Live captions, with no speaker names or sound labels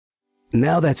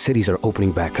Now that cities are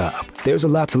opening back up, there's a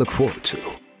lot to look forward to.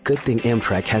 Good thing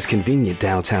Amtrak has convenient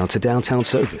downtown to downtown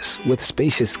service with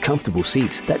spacious, comfortable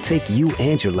seats that take you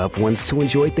and your loved ones to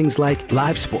enjoy things like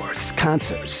live sports,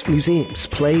 concerts, museums,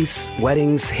 plays,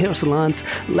 weddings, hair salons.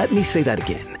 Let me say that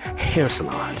again. Hair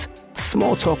salons.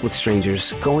 Small talk with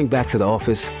strangers, going back to the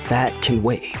office, that can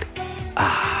wait.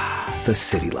 Ah, the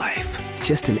city life.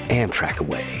 Just an Amtrak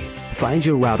away. Find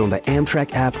your route on the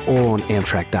Amtrak app or on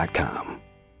Amtrak.com.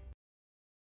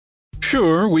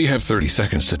 Sure, we have 30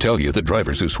 seconds to tell you that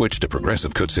drivers who switch to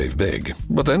Progressive could save big.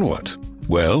 But then what?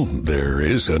 Well, there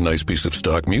is a nice piece of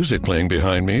stock music playing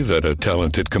behind me that a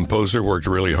talented composer worked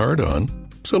really hard on.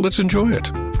 So let's enjoy it.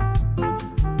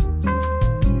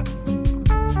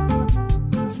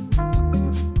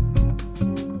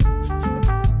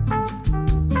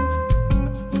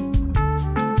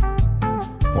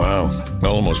 Wow,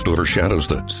 almost overshadows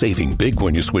the saving big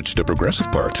when you switch to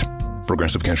Progressive part.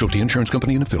 Progressive Casualty Insurance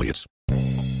Company and Affiliates.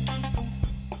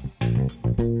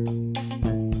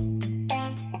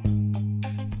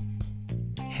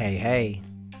 Hey,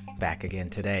 back again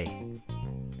today.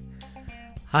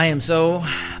 I am so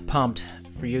pumped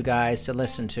for you guys to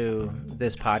listen to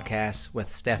this podcast with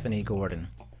Stefanie Gordon.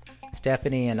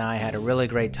 Stefanie and I had a really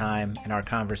great time in our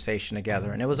conversation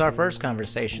together, and it was our first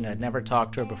conversation. I'd never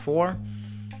talked to her before,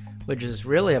 which is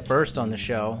really a first on the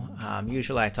show.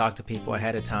 Usually I talk to people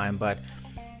ahead of time, but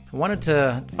I wanted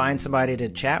to find somebody to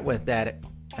chat with that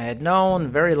I had known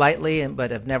very lightly,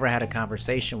 but have never had a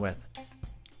conversation with.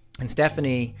 And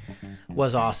Stefanie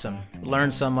was awesome.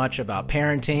 Learned so much about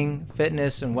parenting,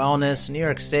 fitness, and wellness, New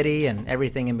York City, and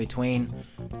everything in between.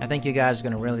 I think you guys are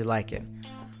going to really like it.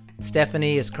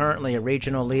 Stefanie is currently a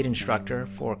regional lead instructor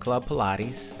for Club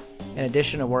Pilates, in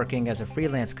addition to working as a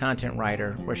freelance content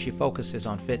writer where she focuses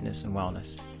on fitness and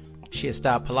wellness. She is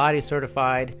Stop Pilates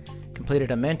certified,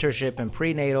 completed a mentorship in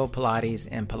prenatal Pilates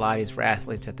and Pilates for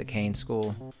athletes at the Kane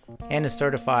School, and is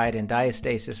certified in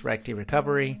diastasis recti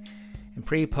recovery and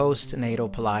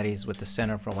pre-postnatal Pilates with the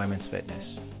Center for Women's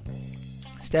Fitness.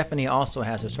 Stefanie also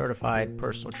has a certified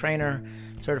personal trainer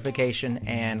certification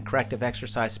and corrective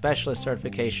exercise specialist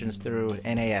certifications through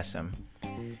NASM.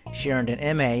 She earned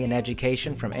an MA in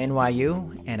education from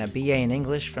NYU and a BA in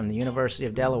English from the University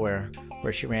of Delaware,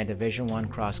 where she ran Division I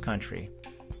cross country.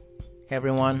 Hey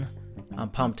everyone, I'm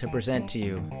pumped to present to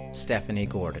you Stefanie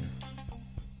Gordon.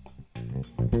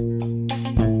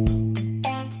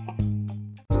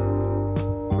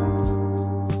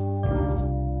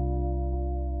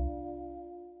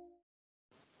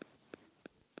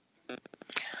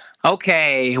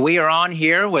 Okay, we are on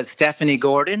here with Stefanie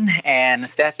Gordon, and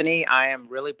Stefanie, I am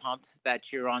really pumped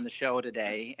that you're on the show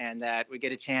today and that we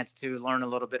get a chance to learn a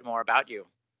little bit more about you.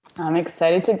 I'm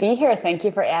excited to be here. Thank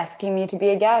you for asking me to be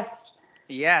a guest.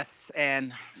 Yes,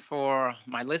 and for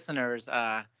my listeners,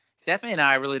 Stefanie and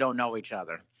I really don't know each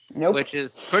other, Nope. which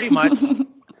is pretty much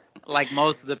like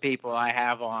most of the people I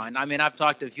have on. I mean, I've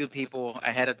talked to a few people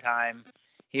ahead of time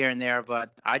here and there,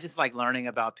 but I just like learning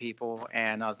about people.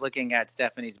 And I was looking at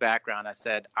Stefanie's background. I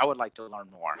said, I would like to learn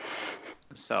more.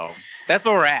 So that's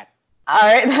where we're at. All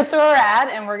right, that's where we're at,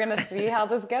 and we're going to see how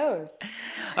this goes.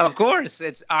 Of course.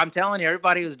 I'm telling you,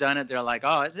 everybody who's done it, they're like,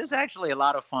 oh, this is actually a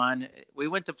lot of fun. We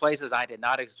went to places I did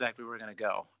not expect we were going to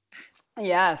go.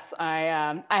 Yes,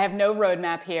 I have no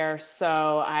roadmap here,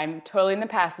 so I'm totally in the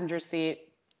passenger seat,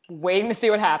 waiting to see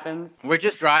what happens. We're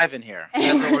just driving here.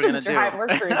 That's what we're going to do. We're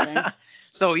cruising.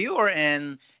 So you are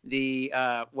in the,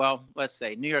 let's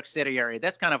say New York City area.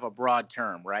 That's kind of a broad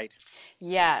term, right?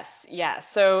 Yes.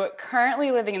 So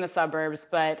currently living in the suburbs,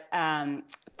 but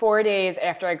 4 days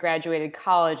after I graduated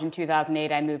college in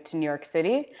 2008, I moved to New York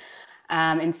City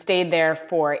and stayed there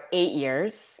for 8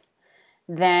 years.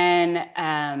 Then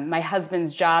my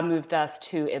husband's job moved us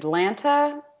to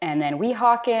Atlanta and then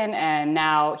Weehawken, and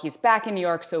now he's back in New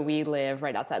York, so we live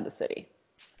right outside the city.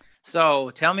 So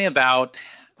tell me about,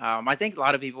 I think a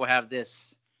lot of people have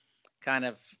this kind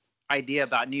of idea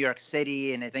about New York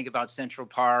City, and they think about Central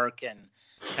Park and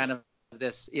kind of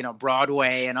this,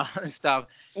 Broadway and all this stuff.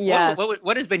 Yes.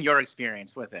 What has been your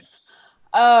experience with it?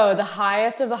 Oh, the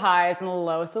highest of the highs and the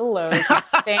lowest of the lows.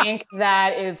 I think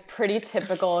that is pretty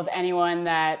typical of anyone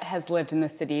that has lived in the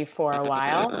city for a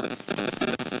while.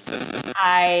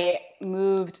 I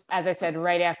moved, as I said,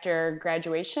 right after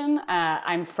graduation.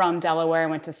 I'm from Delaware. I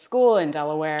went to school in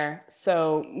Delaware.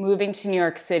 So moving to New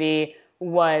York City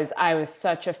I was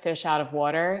such a fish out of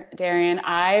water, Darian.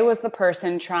 I was the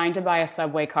person trying to buy a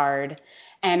subway card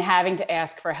and having to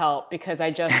ask for help because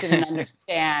I just didn't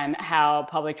understand how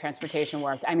public transportation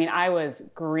worked. I mean, I was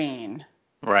green.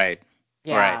 Right.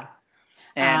 Yeah. Right.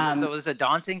 And so was it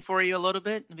daunting for you a little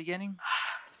bit in the beginning?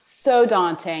 so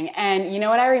daunting. And you know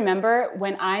what I remember?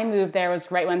 When I moved there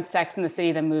was right when Sex and the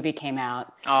City, the movie, came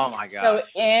out. Oh my So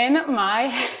gosh. in my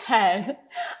head,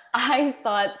 I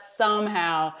thought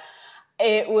somehow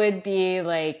it would be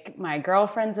like my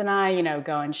girlfriends and I,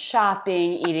 going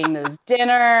shopping, eating those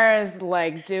dinners,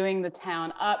 like doing the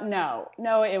town up. No,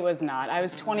 it was not. I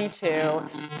was 22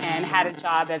 and had a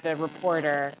job as a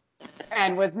reporter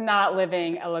and was not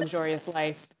living a luxurious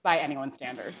life by anyone's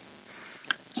standards.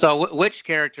 So which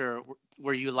character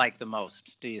were you like the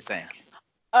most, do you think?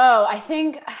 Oh, I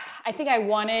think I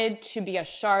wanted to be a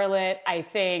Charlotte. I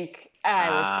think I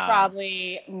was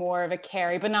probably more of a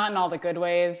Carrie, but not in all the good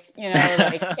ways.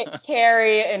 Like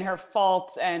Carrie and her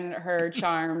faults and her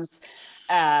charms.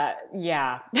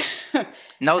 Yeah.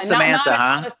 No And Samantha,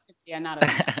 huh? not a Cynthia, not a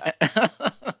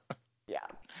Samantha. Yeah.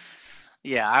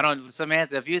 Yeah, I don't,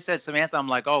 Samantha. If you said Samantha, I'm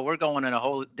like, oh, we're going in a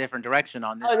whole different direction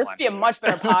on this Oh, this one. would be a much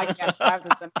better podcast if I was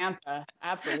a Samantha.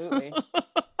 Absolutely.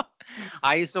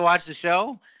 I used to watch the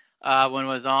show when it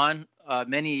was on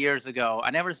many years ago.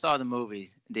 I never saw the movie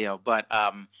deal, but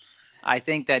I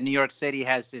think that New York City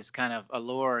has this kind of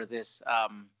allure, this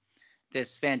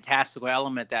fantastical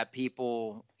element that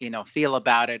people, feel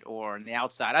about it or on the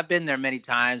outside. I've been there many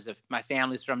times. If my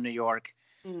family's from New York,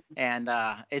 and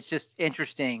it's just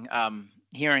interesting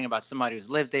hearing about somebody who's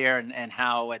lived there and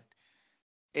how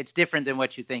it's different than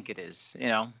what you think it is.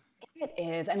 It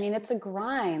is. I mean, it's a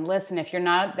grind. Listen, if you're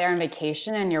not there on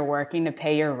vacation and you're working to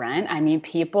pay your rent, I mean,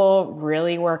 people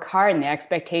really work hard, and the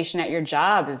expectation at your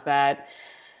job is that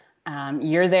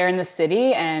you're there in the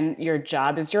city and your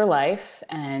job is your life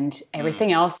and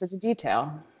everything else is a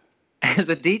detail. As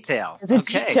a detail. It's a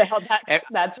Okay. detail.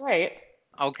 That's right.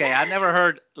 Okay. I never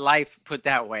heard life put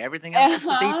that way. Everything else is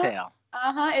just a detail.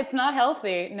 It's not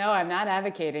healthy. No, I'm not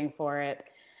advocating for it.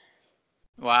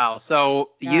 Wow.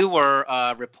 So you were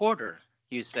a reporter,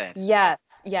 you said. Yes.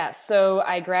 So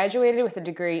I graduated with a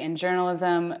degree in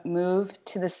journalism, moved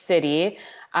to the city.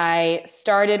 I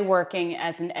started working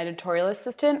as an editorial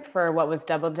assistant for what was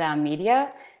Double Down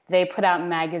Media. They put out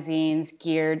magazines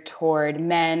geared toward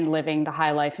men living the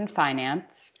high life in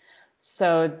finance.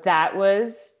 So that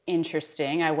was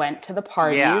interesting. I went to the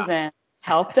parties and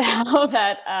helped out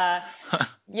at,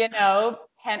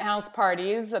 penthouse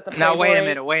parties at the Playboy. Now,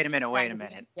 wait a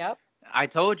minute. Yep. I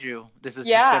told you this is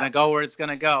just going to go where it's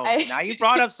going to go. Now you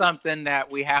brought up something that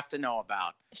we have to know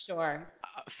about. Sure.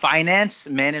 Finance,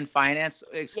 men in finance.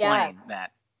 Explain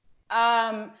that.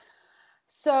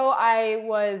 So I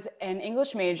was an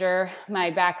English major.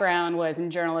 My background was in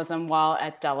journalism while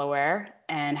at Delaware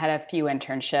and had a few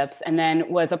internships, and then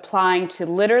was applying to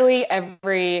literally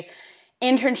every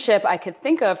internship I could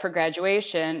think of for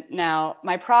graduation. Now,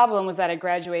 my problem was that I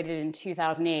graduated in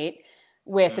 2008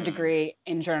 with a degree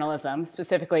in journalism,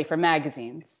 specifically for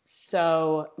magazines.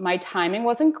 So my timing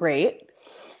wasn't great.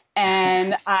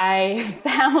 And I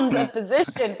found a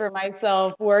position for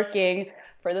myself working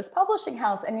for this publishing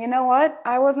house. And you know what?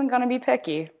 I wasn't going to be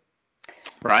picky.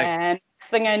 Right. And next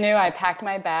thing I knew, I packed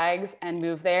my bags and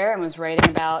moved there and was writing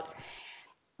about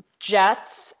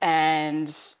jets and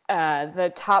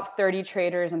the top 30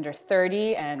 traders under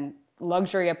 30 and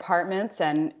luxury apartments.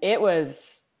 And it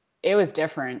was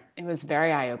different. It was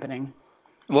very eye-opening.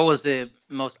 What was the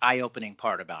most eye-opening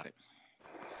part about it?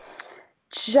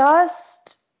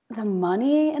 Just the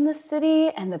money in the city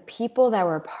and the people that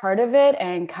were part of it,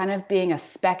 and kind of being a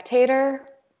spectator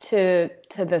to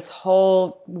this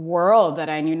whole world that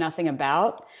I knew nothing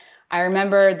about. I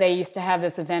remember they used to have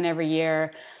this event every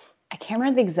year. I can't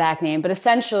remember the exact name, but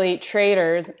essentially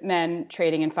traders, men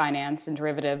trading in finance and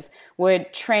derivatives,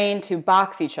 would train to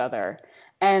box each other.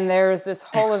 And there was this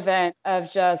whole event of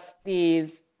just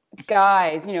these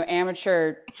guys, not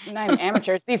even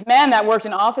amateurs, these men that worked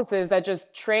in offices that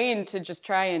just trained to just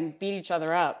try and beat each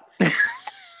other up.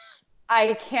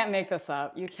 I can't make this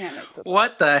up. You can't make this up.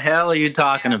 What the hell are you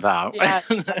talking about? Yeah,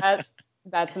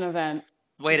 that's an event.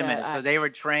 Wait a minute. So they were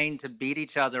trained to beat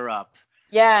each other up.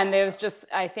 Yeah, and there was just,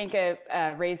 I think,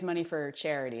 raise money for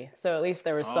charity. So at least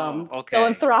there was some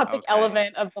philanthropic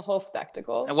element of the whole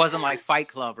spectacle. It wasn't like Fight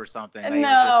Club or something.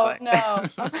 No.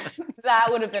 That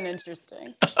would have been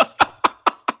interesting.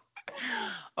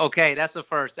 Okay, that's the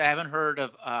first. I haven't heard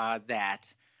of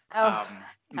that.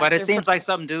 But it seems like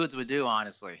something dudes would do,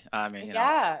 honestly. I mean,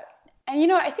 yeah.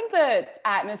 And, I think the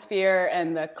atmosphere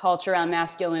and the culture around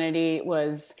masculinity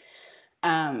was...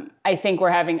 I think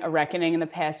we're having a reckoning in the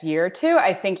past year or two.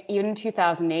 I think even in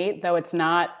 2008, though it's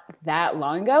not that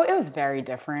long ago, it was very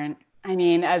different. I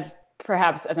mean,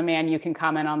 perhaps as a man, you can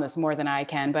comment on this more than I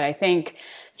can, but I think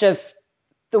just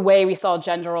the way we saw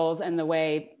gender roles and the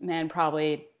way men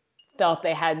probably felt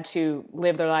they had to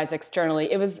live their lives externally.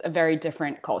 It was a very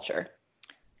different culture.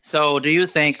 So do you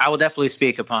think, I will definitely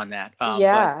speak upon that,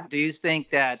 Yeah. but do you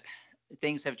think that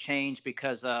things have changed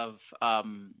because of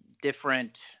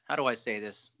different, how do I say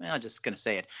this? Well, I'm just going to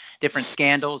say it, different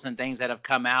scandals and things that have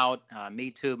come out, Me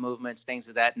Too movements, things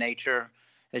of that nature,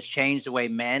 has changed the way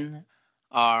men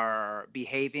are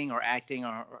behaving or acting,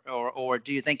 or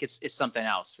do you think it's something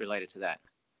else related to that?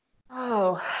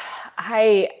 Oh,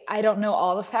 I don't know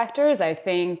all the factors. I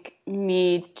think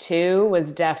Me Too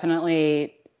was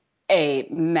definitely a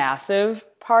massive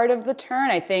part of the turn.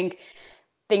 I think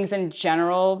things in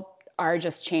general are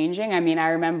just changing. I mean, I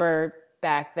remember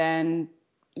back then,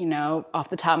 off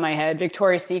the top of my head,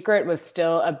 Victoria's Secret was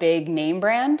still a big name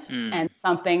brand and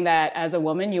something that as a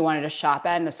woman you wanted to shop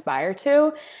at and aspire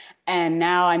to. And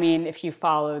now, I mean, if you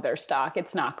follow their stock,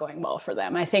 it's not going well for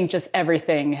them. I think just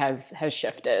everything has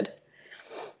shifted.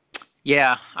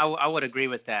 Yeah, I would agree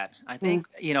with that. I think,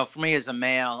 for me as a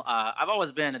male, I've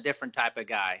always been a different type of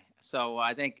guy. So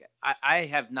I think I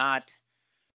have not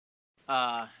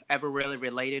ever really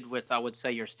related with, I would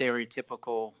say, your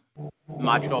stereotypical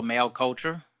macho male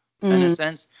culture in a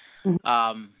sense.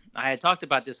 I had talked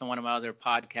about this on one of my other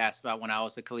podcasts about when I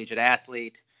was a collegiate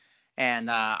athlete, and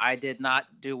I did not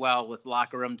do well with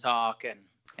locker room talk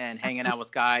and hanging out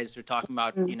with guys who are talking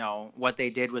about, what they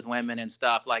did with women and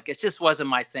stuff. Like, it just wasn't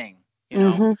my thing.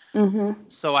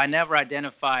 So I never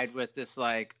identified with this,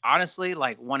 like, honestly,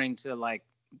 like wanting to like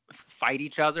fight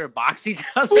each other, box each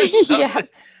other. Yeah.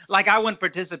 Like, I wouldn't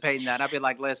participate in that. I'd be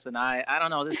like, listen, I don't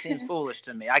know. This seems foolish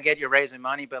to me. I get you're raising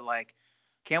money, but like,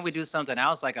 can't we do something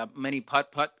else, like a mini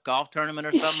putt golf tournament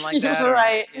or something like that?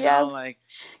 Right. Or, Yes. like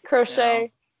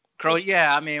Crochet.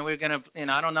 Yeah. I mean, we're gonna,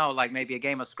 I don't know, like maybe a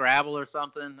game of Scrabble or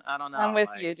something. I don't know. I'm with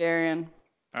like, you, Darian.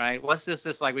 Right. What's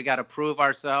this like we got to prove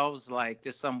ourselves, like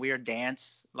just some weird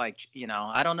dance, like,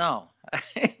 I don't know.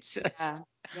 It's just,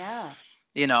 Yeah.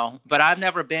 but I've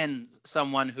never been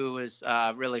someone who has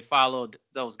really followed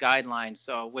those guidelines.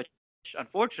 So, which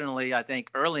unfortunately, I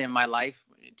think early in my life,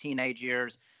 teenage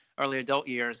years, early adult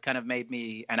years, kind of made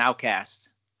me an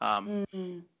outcast.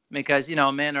 Because,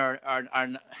 men are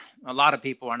a lot of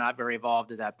people are not very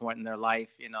evolved at that point in their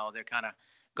life. They're kind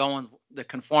of they're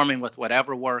conforming with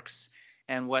whatever works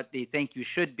and what they think you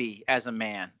should be as a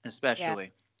man,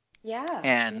 especially. Yeah.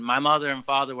 And my mother and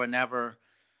father were never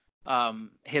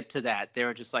hip to that. They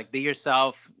were just like, be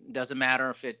yourself. Doesn't matter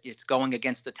if it's going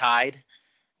against the tide.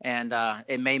 And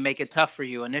it may make it tough for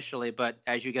you initially, but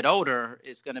as you get older,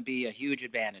 it's going to be a huge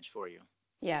advantage for you.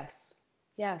 Yes.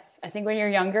 Yes. I think when you're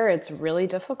younger, it's really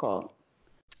difficult.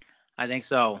 I think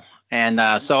so.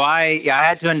 And so I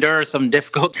had to endure some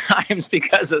difficult times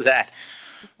because of that.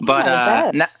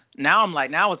 But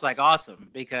now it's like awesome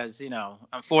because,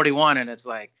 I'm 41 and it's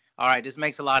like, all right, this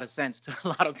makes a lot of sense to a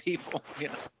lot of people.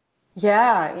 Yeah.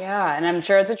 Yeah. And I'm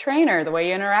sure as a trainer, the way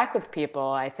you interact with people,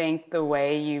 I think the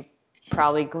way you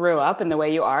probably grew up and the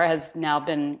way you are has now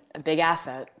been a big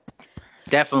asset.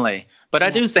 Definitely. But I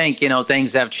do think,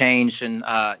 things have changed. And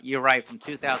you're right, from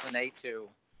 2008 to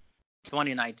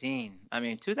 2019. I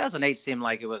mean, 2008 seemed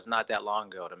like it was not that long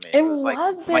ago to me. It was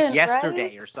like yesterday,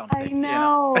 right? Or something. I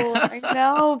know. I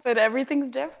know, but everything's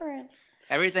different.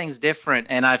 Everything's different.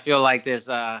 And I feel like there's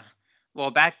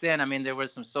back then, I mean, there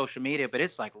was some social media, but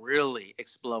it's like really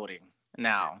exploding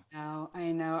now.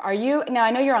 I know. Now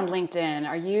I know you're on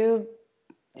LinkedIn.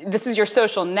 This is your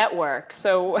social network.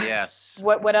 So yes.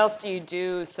 What else do you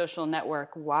do social network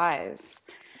wise?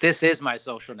 This is my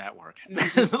social network.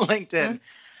 This is LinkedIn.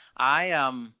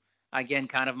 I again,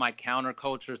 kind of my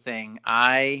counterculture thing.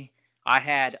 I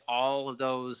had all of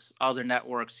those other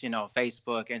networks,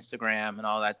 Facebook, Instagram, and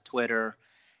all that, Twitter,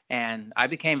 and I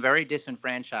became very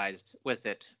disenfranchised with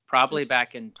it. Probably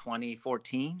back in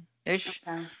 2014-ish.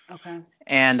 Okay.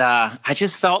 And I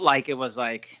just felt like it was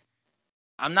like,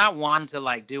 I'm not one to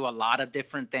like do a lot of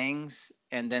different things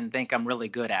and then think I'm really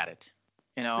good at it.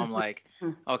 I'm like,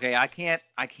 okay, I can't.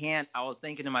 I was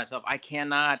thinking to myself, I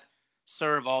cannot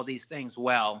serve all these things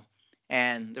well.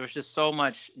 And there was just so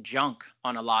much junk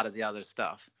on a lot of the other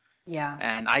stuff. Yeah.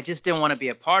 And I just didn't want to be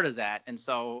a part of that. And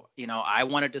so, I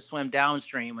wanted to swim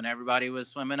downstream when everybody was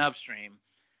swimming upstream.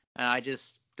 And I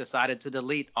just decided to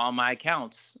delete all my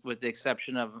accounts with the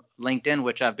exception of LinkedIn,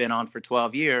 which I've been on for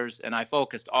 12 years. And I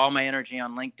focused all my energy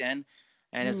on LinkedIn.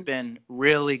 And it's been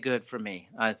really good for me,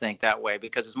 I think, that way,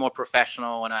 because it's more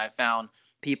professional. And I found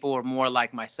people are more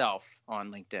like myself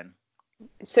on LinkedIn.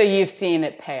 So you've seen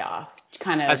it pay off,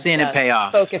 kind of. I've seen it pay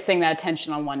off. Focusing that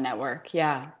attention on one network.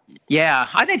 Yeah. Yeah.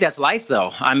 I think that's life,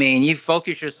 though. I mean, you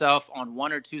focus yourself on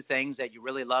one or two things that you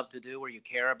really love to do or you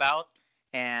care about.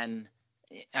 And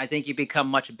I think you become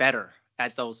much better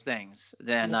at those things,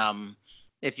 then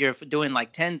if you're doing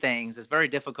like 10 things, it's very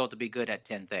difficult to be good at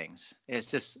 10 things.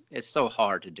 It's so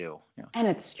hard to do. And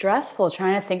it's stressful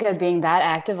trying to think of being that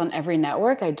active on every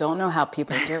network. I don't know how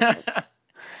people do it.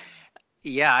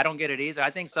 Yeah, I don't get it either.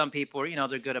 I think some people,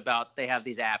 they're good about, they have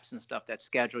these apps and stuff that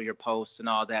schedule your posts and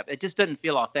all that. It just doesn't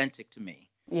feel authentic to me.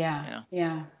 Yeah.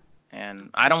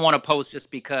 And I don't want to post just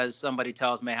because somebody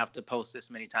tells me I have to post this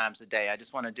many times a day. I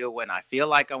just want to do it when I feel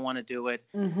like I want to do it.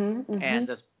 And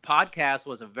the podcast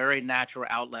was a very natural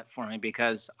outlet for me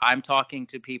because I'm talking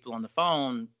to people on the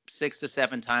phone 6 to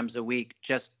 7 times a week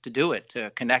just to do it, to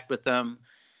connect with them,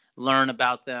 learn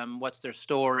about them, what's their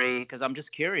story, because I'm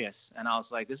just curious. And I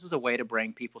was like, this is a way to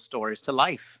bring people's stories to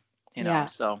life,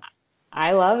 so.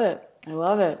 I love it.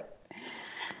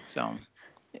 So,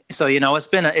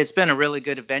 it's been a really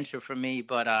good adventure for me,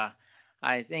 but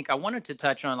I think I wanted to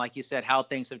touch on, like you said, how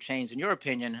things have changed. In your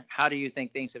opinion, how do you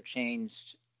think things have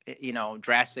changed,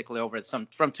 drastically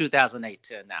from 2008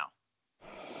 to now?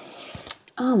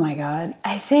 Oh my God.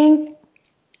 I think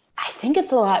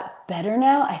it's a lot better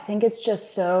now. I think it's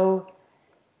just so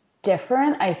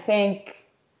different. I think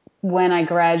when I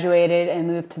graduated and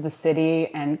moved to the city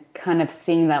and kind of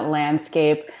seeing that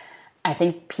landscape, I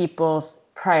think people's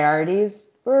priorities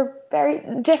were very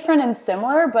different and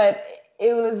similar, but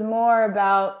it was more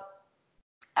about,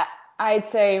 I'd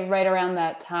say right around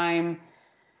that time,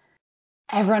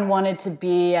 everyone wanted to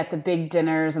be at the big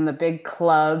dinners and the big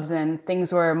clubs, and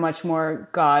things were much more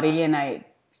gaudy. And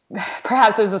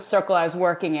perhaps it was a circle I was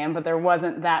working in, but there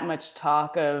wasn't that much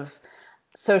talk of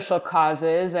social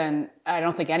causes. And I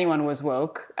don't think anyone was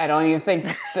woke. I don't even think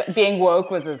that being woke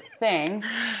was a thing.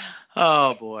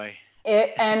 Oh boy.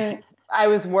 And I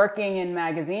was working in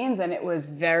magazines, and it was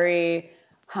very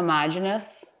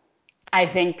homogenous. I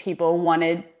think people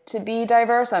wanted to be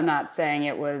diverse. I'm not saying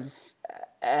it was,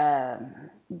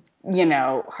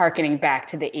 hearkening back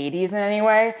to the 80s in any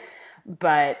way,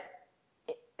 but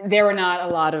there were not a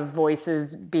lot of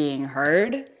voices being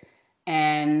heard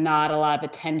and not a lot of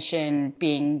attention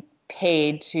being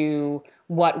paid to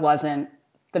what wasn't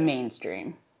the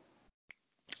mainstream.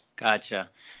 Gotcha.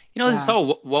 This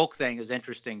whole woke thing is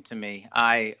interesting to me.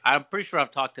 I'm pretty sure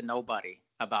I've talked to nobody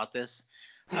about this.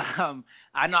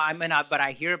 I know, but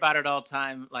I hear about it all the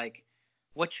time. Like,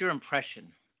 what's your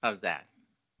impression of that?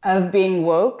 Of being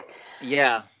woke?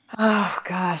 Yeah. Oh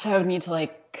gosh, I would need to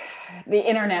the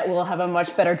internet will have a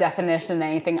much better definition than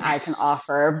anything I can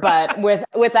offer, but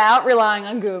without relying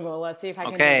on Google, let's see if I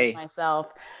can do this myself.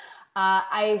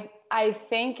 I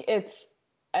think it's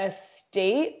a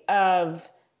state of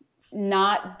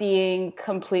not being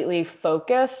completely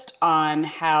focused on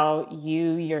how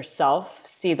you yourself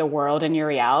see the world and your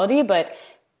reality, but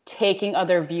taking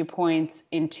other viewpoints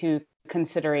into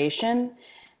consideration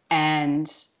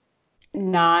and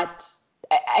not,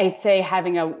 I'd say,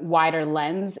 having a wider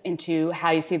lens into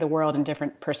how you see the world in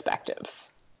different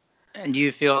perspectives. And do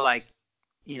you feel like,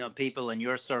 people in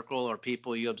your circle or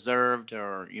people you observed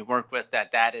or you work with,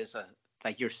 that is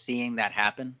like you're seeing that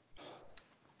happen?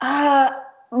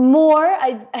 More,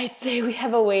 I'd say we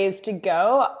have a ways to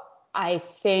go. I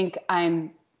think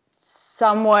I'm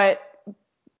somewhat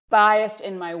biased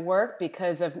in my work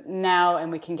because of now, and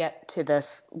we can get to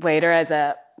this later, as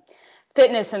a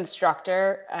fitness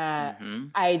instructor.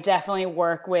 I definitely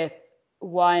work with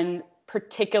one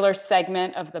particular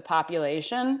segment of the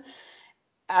population.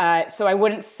 So I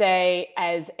wouldn't say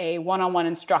as a one-on-one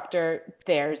instructor,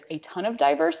 there's a ton of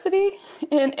diversity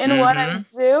in what I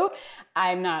do.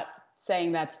 I'm not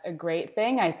saying that's a great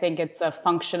thing. I think it's a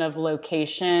function of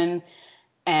location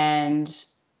and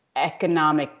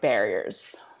economic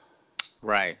barriers.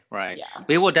 Right. Yeah.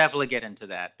 We will definitely get into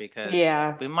that because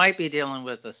we might be dealing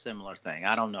with a similar thing.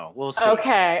 I don't know. We'll see.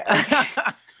 Okay.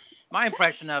 My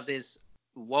impression of this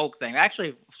woke thing,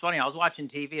 actually, it's funny. I was watching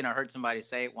TV and I heard somebody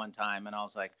say it one time and I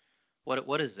was like,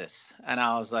 what is this? And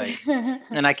I was like,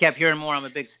 and I kept hearing more. I'm a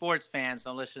big sports fan,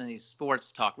 so I'm listening to these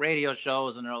sports talk radio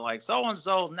shows, and they're like,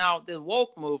 so-and-so now the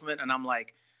woke movement. And I'm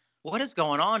like, what is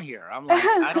going on here? I'm like,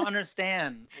 I don't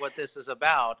understand what this is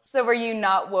about. So were you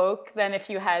not woke then if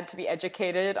you had to be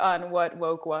educated on what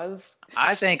woke was?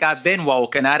 I think I've been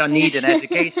woke and I don't need an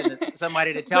education,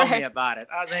 somebody to tell me about it.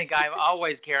 I think I've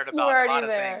always cared about a lot of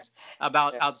things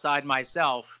about outside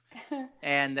myself,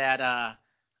 and that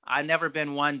I've never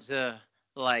been one to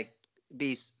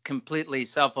be completely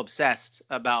self-obsessed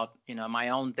about, my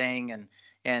own thing.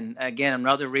 And again,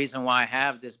 another reason why I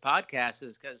have this podcast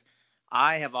is because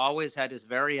I have always had this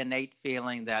very innate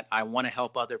feeling that I want to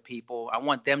help other people. I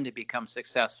want them to become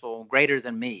successful, greater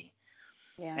than me.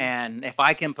 Yeah. And if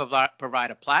I can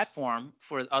provide a platform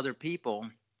for other people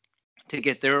to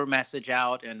get their message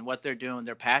out and what they're doing,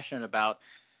 they're passionate about.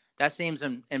 That seems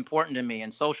important to me.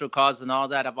 And social cause and all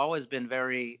that, I've always been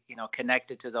very,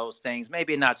 connected to those things.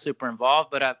 Maybe not super involved,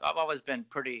 but I've always been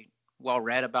pretty well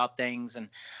read about things. And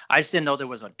I just didn't know there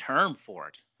was a term for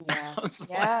it. Yeah. I was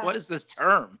like, what is this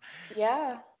term?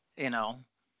 Yeah.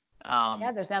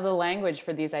 Yeah, there's now the language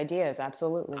for these ideas.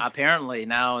 Absolutely. Apparently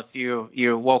now, if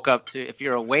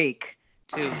you're awake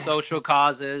to social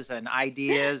causes and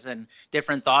ideas and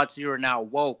different thoughts, you are now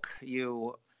woke.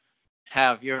 You're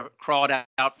crawled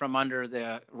out from under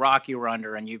the rock you were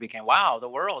under, and you became, wow, the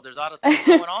world, there's a lot of things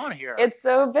going on here. It's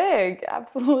so big.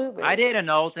 Absolutely. I didn't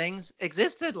know things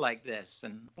existed like this.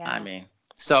 And I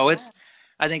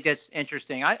think that's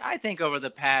interesting. I think over the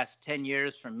past 10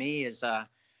 years for me is the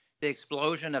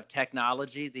explosion of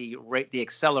technology, the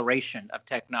acceleration of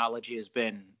technology has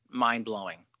been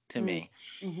mind-blowing to me.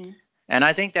 Mm-hmm. And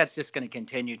I think that's just going to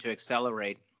continue to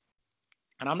accelerate.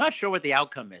 And I'm not sure what the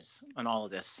outcome is on all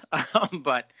of this,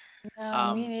 but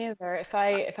no, me neither. If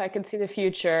I could see the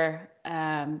future,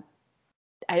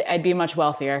 I'd be much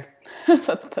wealthier.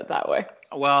 Let's put it that way.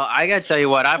 Well, I got to tell you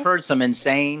what, I've heard some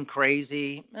insane,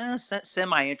 crazy,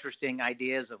 semi-interesting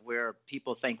ideas of where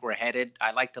people think we're headed.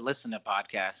 I like to listen to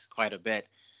podcasts quite a bit.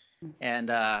 And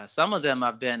some of them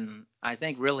have been, I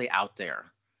think, really out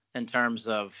there in terms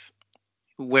of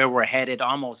where we're headed,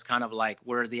 almost kind of like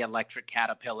we're the electric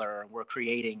caterpillar and we're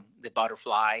creating the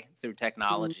butterfly through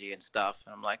technology and stuff.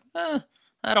 And I'm like,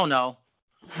 I don't know.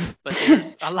 But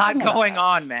there's a lot going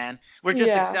on, man. We're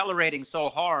just accelerating so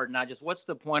hard. Now, just what's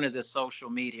the point of this social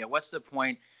media? What's the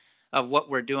point of what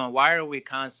we're doing? Why are we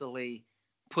constantly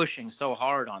pushing so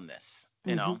hard on this?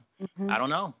 I don't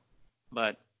know.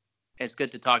 But it's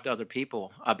good to talk to other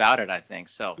people about it, I think.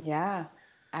 So yeah.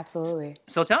 Absolutely.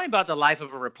 So tell me about the life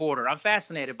of a reporter. I'm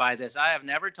fascinated by this. I have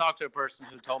never talked to a person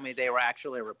who told me they were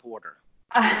actually a reporter.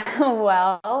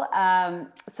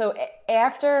 So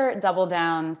after Double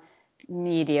Down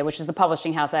Media, which is the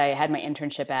publishing house I had my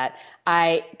internship at,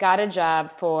 I got a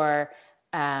job for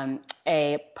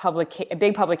a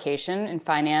big publication in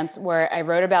finance where I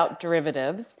wrote about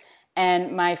derivatives.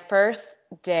 And my first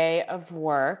day of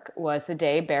work was the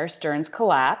day Bear Stearns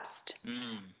collapsed.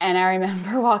 And I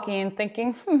remember walking in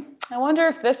thinking, I wonder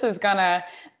if this is going to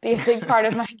be a big part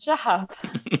of my job.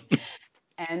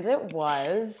 And it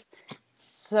was.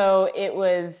 So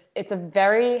it's a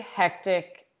very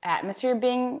hectic atmosphere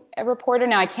being a reporter.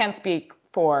 Now, I can't speak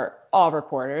for all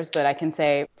reporters, but I can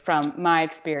say from my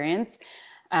experience,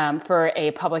 for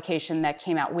a publication that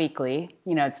came out weekly,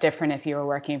 it's different if you were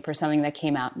working for something that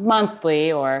came out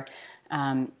monthly or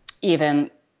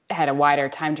even had a wider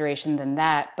time duration than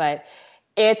that. But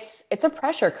it's a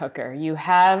pressure cooker. You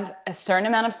have a certain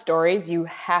amount of stories you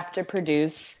have to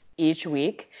produce each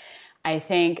week. I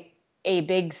think a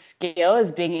big skill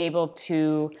is being able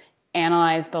to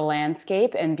analyze the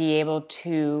landscape and be able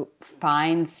to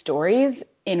find stories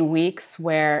in weeks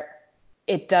where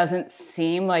it doesn't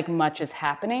seem like much is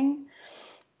happening.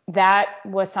 That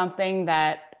was something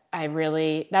that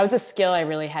was a skill I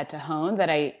really had to hone that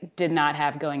I did not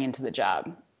have going into the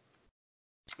job.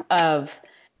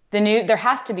 There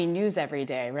has to be news every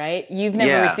day, right? You've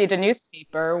never received a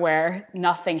newspaper where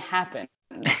nothing happened.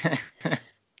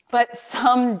 But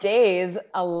some days,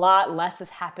 a lot less is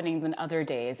happening than other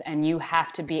days, and you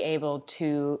have to be able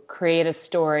to create a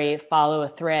story, follow a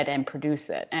thread, and produce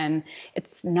it. And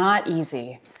it's not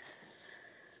easy.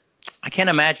 I can't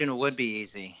imagine it would be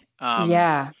easy.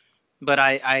 But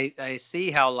I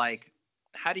see how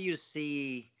do you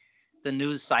see the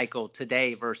news cycle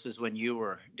today versus when you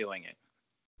were doing it?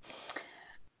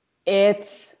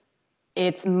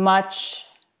 It's much.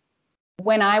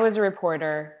 When I was a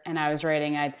reporter and I was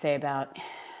writing, I'd say about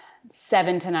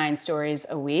 7 to 9 stories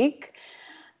a week.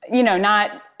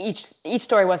 Not each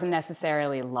story wasn't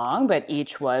necessarily long, but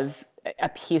each was a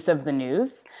piece of the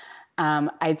news.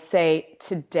 I'd say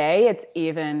today it's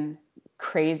even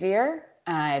crazier.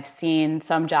 I've seen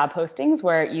some job postings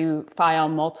where you file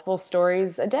multiple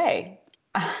stories a day,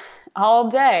 all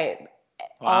day,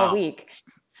 all week.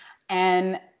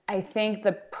 And I think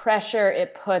the pressure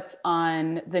it puts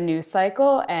on the news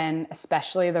cycle and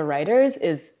especially the writers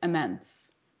is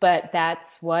immense. But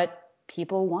that's what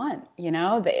people want.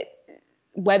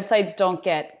 Websites don't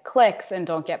get clicks and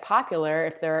don't get popular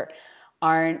if there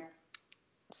aren't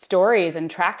stories and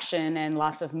traction and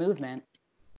lots of movement.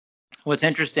 What's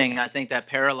interesting, I think that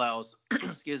parallels,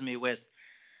 with,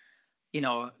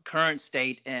 current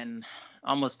state and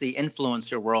almost the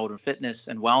influencer world of fitness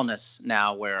and wellness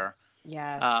now, where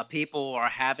people are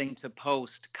having to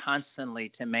post constantly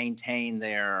to maintain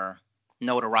their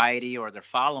notoriety or their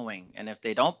following. And if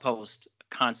they don't post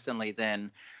constantly, then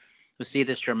we see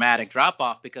this dramatic drop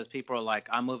off because people are like,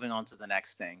 I'm moving on to the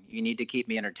next thing. You need to keep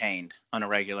me entertained on a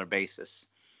regular basis.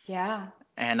 Yeah.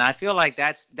 And I feel like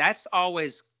that's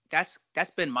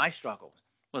been my struggle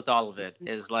with all of it,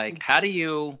 is like, how do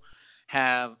you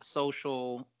have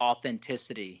social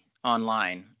authenticity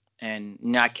online and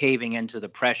not caving into the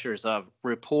pressures of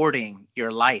reporting your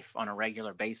life on a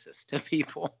regular basis to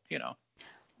people, you know?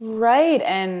 Right.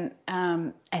 And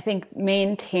I think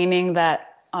maintaining that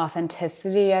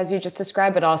authenticity, as you just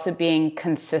described, but also being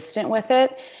consistent with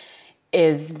it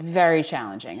is very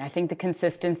challenging. I think the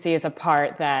consistency is a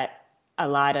part that a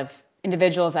lot of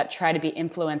individuals that try to be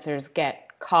influencers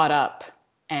get caught up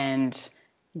and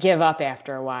give up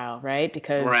after a while, right?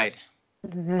 Because Right.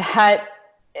 that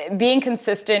being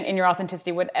consistent in your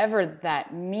authenticity, whatever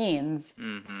that means,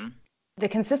 the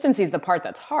consistency is the part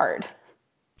that's hard.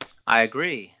 I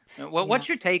agree. What's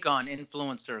your take on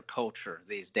influencer culture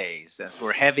these days, as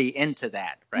we're heavy into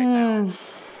that right now?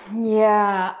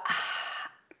 Yeah,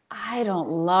 I don't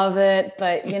love it,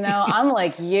 but I'm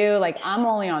like you, like I'm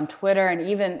only on Twitter, and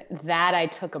even that I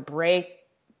took a break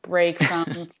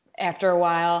from after a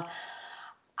while.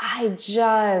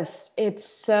 It's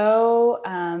so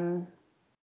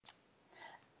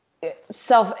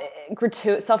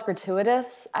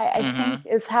self-gratuitous, I think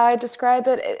is how I describe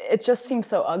it. It just seems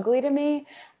so ugly to me.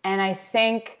 And I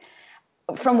think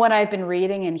from what I've been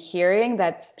reading and hearing,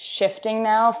 that's shifting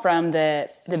now from the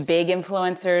big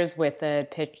influencers with the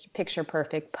picture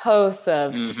perfect posts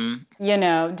of, doing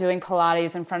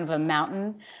Pilates in front of a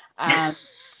mountain.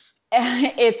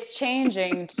 It's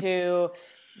changing to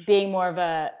being more of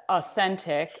a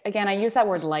authentic. Again, I use that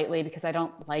word lightly because I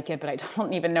don't like it, but I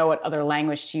don't even know what other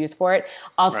language to use for it.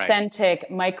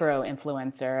 Authentic micro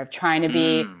influencer, of trying to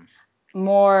be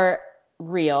more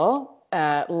real,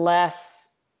 less,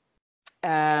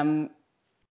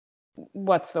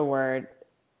 what's the word?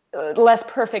 Less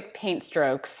perfect paint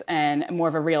strokes and more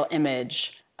of a real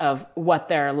image of what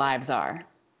their lives are.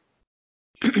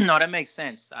 No, that makes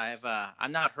sense. I've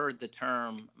not heard the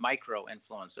term micro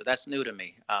influencer. That's new to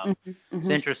me. It's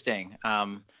interesting.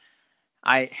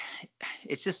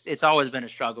 It's always been a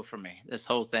struggle for me, this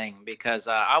whole thing, because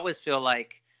I always feel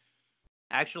like,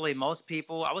 actually, most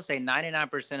people, I would say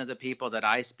 99% of the people that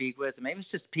I speak with, maybe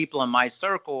it's just people in my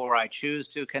circle or I choose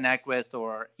to connect with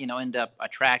or, end up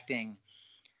attracting,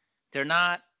 they're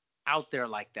not out there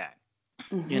like that.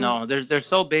 They're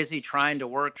so busy trying to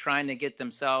work, trying to get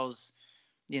themselves,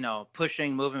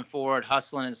 pushing, moving forward,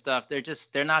 hustling and stuff.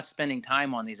 They're not spending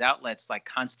time on these outlets like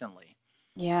constantly.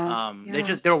 Yeah.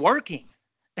 They're working,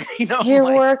 You're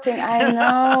working. I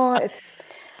know.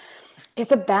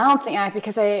 It's a balancing act,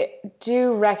 because I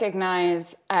do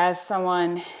recognize, as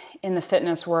someone in the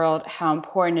fitness world, how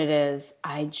important it is.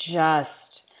 I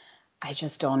just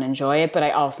don't enjoy it, but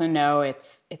I also know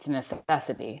it's a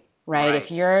necessity, right?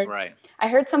 I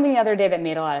heard something the other day that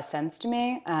made a lot of sense to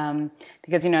me,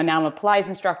 because now I'm a Pilates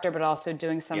instructor, but also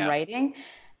doing some writing,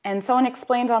 and someone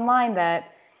explained online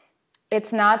that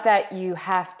it's not that you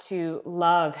have to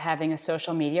love having a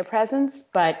social media presence,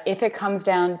 but if it comes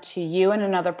down to you and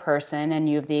another person and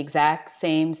you have the exact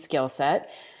same skill set,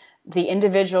 the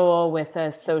individual with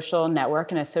a social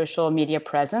network and a social media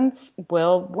presence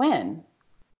will win.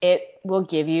 It will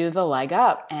give you the leg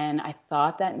up. And I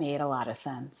thought that made a lot of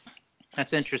sense.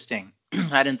 That's interesting. I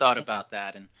hadn't thought about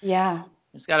that. And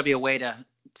there's got to be a way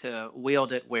to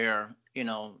wield it where,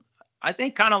 I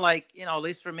think kind of like, at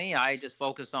least for me, I just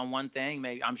focus on one thing.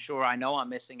 Maybe I'm sure I know I'm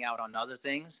missing out on other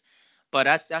things, but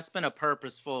that's been a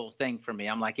purposeful thing for me.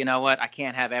 I'm like, you know what? I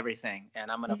can't have everything.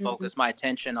 And I'm going to focus my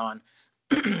attention on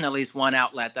at least one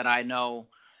outlet that I know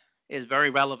is very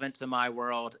relevant to my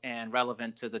world and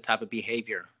relevant to the type of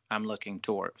behavior I'm looking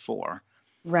for.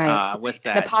 Right. With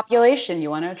that. The population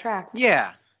you want to attract.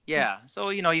 Yeah. Yeah. So,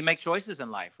 you make choices in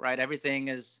life, right? Everything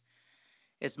it's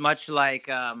much like,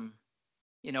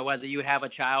 whether you have a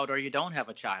child or you don't have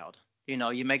a child,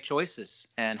 you make choices,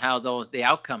 and how the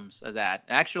outcomes of that.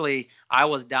 Actually, I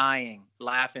was dying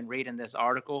laughing reading this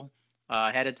article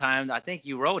ahead of time. I think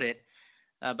you wrote it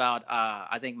about,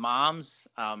 I think moms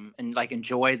and like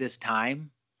enjoy this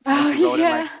time. Oh,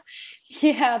 yeah.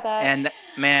 That. And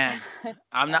man,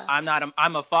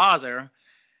 I'm a father,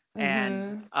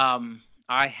 and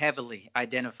I heavily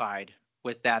identified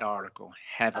with that article,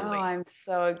 heavily. Oh, I'm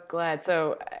so glad.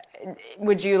 So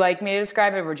would you like me to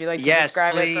describe it? Or would you like to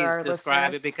describe it for our listeners? Yes, please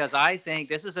describe it, because I think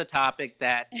this is a topic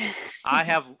that I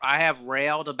have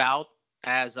railed about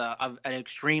as an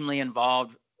extremely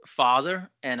involved father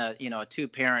in a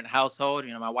two-parent household.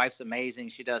 My wife's amazing.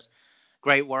 She does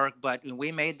great work, but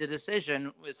we made the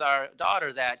decision with our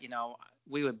daughter that,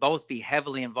 we would both be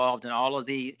heavily involved in all of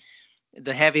the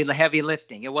the heavy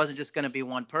lifting. It wasn't just going to be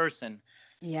one person.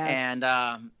 Yes. And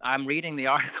I'm reading the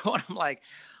article and I'm like,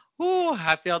 ooh,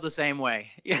 I feel the same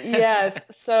way. Yes. Yeah.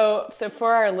 So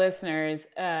for our listeners,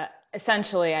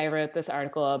 essentially, I wrote this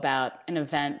article about an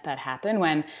event that happened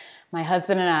when my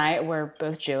husband and I were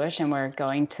both Jewish and we're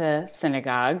going to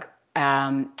synagogue.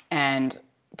 And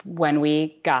when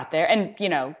we got there, and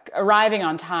arriving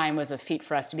on time was a feat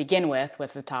for us to begin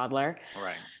with a toddler.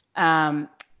 Right.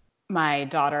 My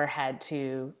daughter had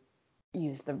to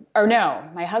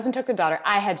my husband took the daughter.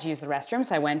 I had to use the restroom.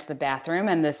 So I went to the bathroom,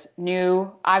 and this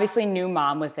obviously new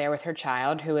mom was there with her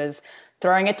child who was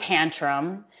throwing a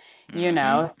tantrum,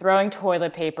 throwing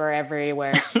toilet paper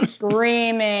everywhere,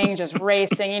 screaming, just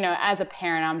racing. As a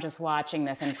parent, I'm just watching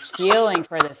this and feeling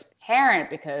for this parent,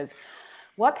 because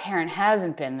what parent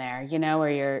hasn't been there,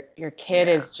 where your kid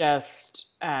is just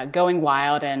going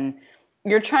wild and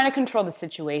you're trying to control the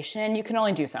situation. You can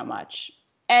only do so much.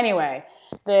 Anyway,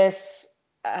 this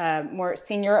more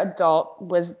senior adult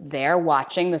was there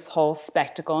watching this whole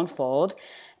spectacle unfold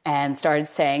and started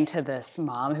saying to this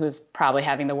mom, who was probably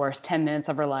having the worst 10 minutes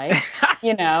of her life,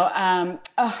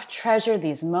 treasure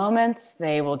these moments.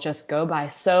 They will just go by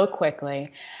so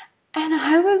quickly. And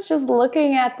I was just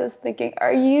looking at this thinking,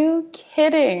 are you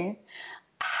kidding?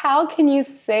 How can you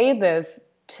say this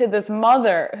to this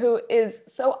mother who is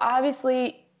so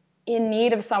obviously in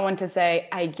need of someone to say,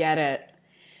 I get it.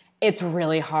 It's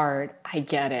really hard. I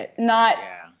get it. Not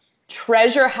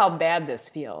treasure how bad this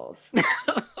feels.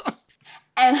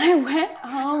 And I went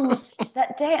home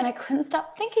that day and I couldn't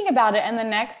stop thinking about it. And the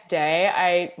next day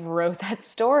I wrote that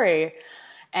story.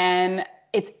 And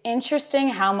it's interesting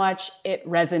how much it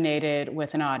resonated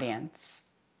with an audience.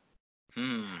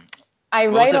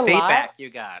 What was the feedback you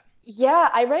got? Yeah,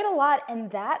 I write a lot. And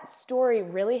that story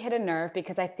really hit a nerve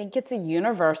because I think it's a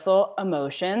universal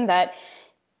emotion that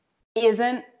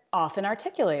isn't often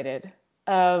articulated,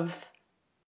 of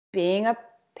being a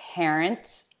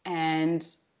parent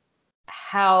and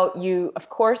how you, of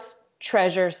course,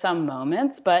 treasure some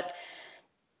moments, but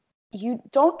you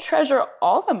don't treasure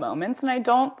all the moments. And I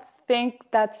don't think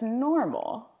that's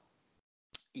normal.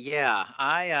 Yeah,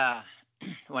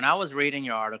 when I was reading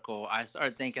your article, I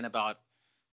started thinking about,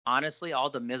 honestly, all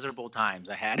the miserable times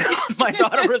I had when my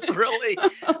daughter was really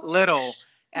little.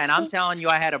 And I'm telling you,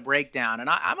 I had a breakdown. And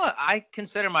I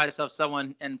consider myself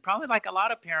someone, and probably like a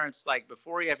lot of parents, like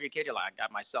before you have your kid, you're like,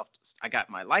 I got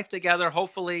my life together.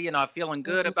 Hopefully, I'm feeling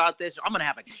good about this. I'm going to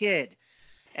have a kid.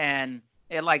 And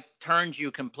it like turns you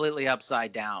completely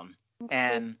upside down.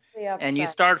 And you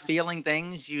start feeling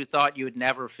things you thought you would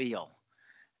never feel.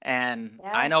 And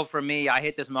I know for me, I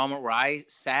hit this moment where I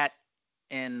sat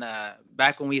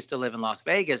back when we used to live in Las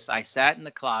Vegas, I sat in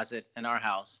the closet in our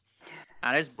house.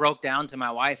 I just broke down to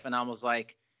my wife and I was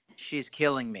like, she's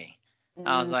killing me.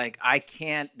 I was like, I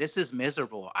can't, this is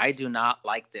miserable. I do not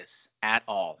like this at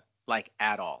all. Like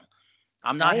at all.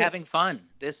 I'm not having fun.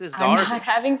 This is garbage. I'm not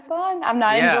having fun. I'm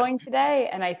not enjoying today.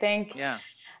 And I think,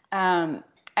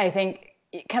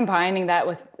 combining that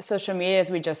with social media,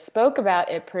 as we just spoke about,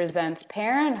 it presents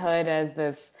parenthood as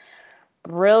this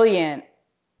brilliant,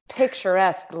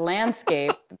 picturesque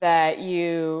landscape that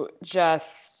you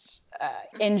just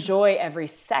enjoy every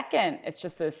second. It's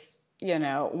just this,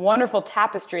 wonderful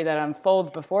tapestry that unfolds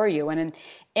before you. And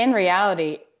in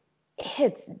reality,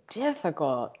 it's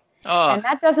difficult. And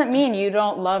that doesn't mean you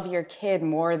don't love your kid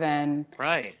more than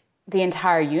the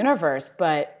entire universe,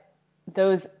 but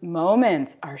those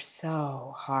moments are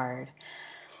so hard.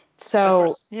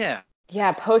 So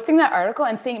posting that article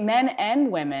and seeing men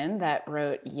and women that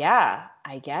wrote,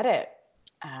 I get it.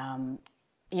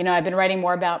 I've been writing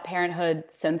more about parenthood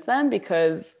since then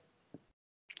because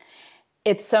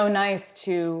it's so nice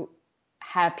to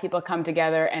have people come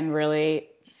together and really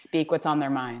speak what's on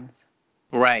their minds.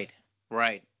 Right.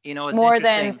 It's more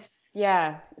interesting.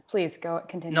 Please go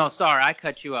continue. No, sorry, I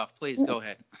cut you off. Please go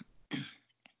ahead.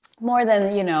 More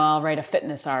than, I'll write a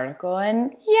fitness article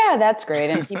and that's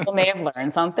great. And people may have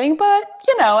learned something, but,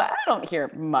 I don't hear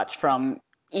much from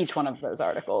each one of those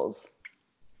articles.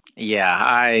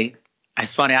 Yeah,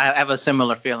 it's funny. I have a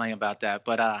similar feeling about that,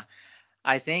 but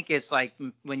I think it's like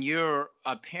when you're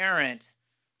a parent,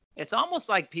 it's almost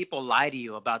like people lie to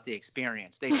you about the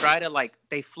experience. They try to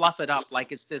they fluff it up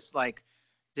like it's just like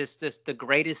this the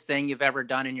greatest thing you've ever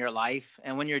done in your life.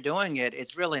 And when you're doing it,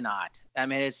 it's really not. I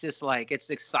mean, it's just like, it's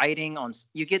exciting.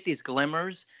 You get these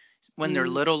glimmers when they're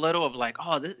little of like,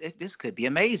 oh, this could be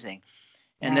amazing.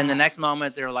 And then the next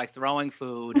moment they're like throwing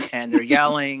food and they're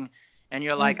yelling. And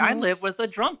you're like, I live with a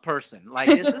drunk person. Like,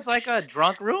 this is like a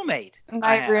drunk roommate.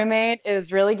 My roommate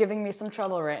is really giving me some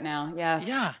trouble right now.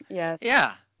 Yes.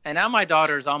 Yeah. And now my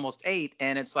daughter's almost 8,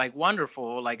 and it's like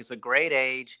wonderful. Like it's a great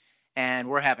age, and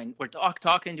we're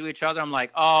talking to each other. I'm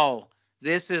like, oh,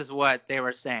 this is what they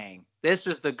were saying. This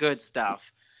is the good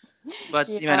stuff. But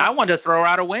Yeah. I wanted to throw her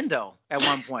out a window at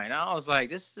one point. I was like,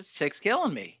 this chick's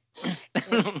killing me.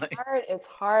 It's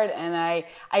hard. And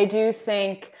I do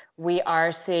think we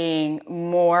are seeing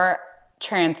more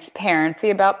transparency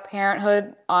about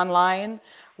parenthood online,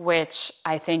 which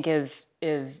I think is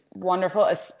wonderful,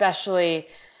 especially,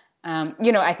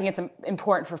 I think it's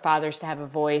important for fathers to have a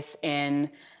voice in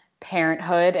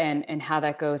parenthood and how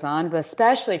that goes on, but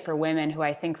especially for women who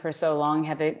I think for so long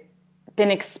have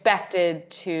been expected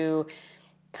to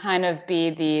kind of be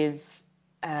these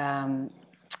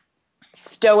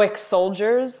stoic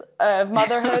soldiers of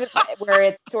motherhood, where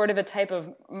it's sort of a type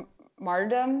of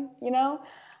martyrdom,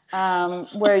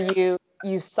 where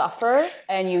you suffer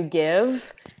and you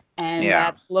give, and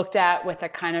that's looked at with a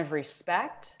kind of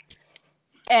respect.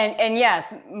 And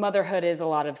yes, motherhood is a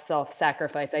lot of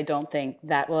self-sacrifice. I don't think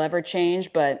that will ever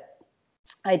change, but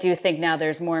I do think now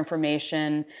there's more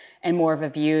information and more of a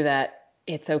view that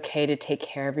it's okay to take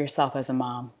care of yourself as a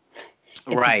mom. It's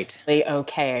right. really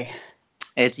okay.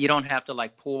 You don't have to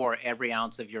like pour every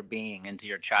ounce of your being into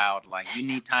your child. Like you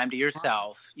need time to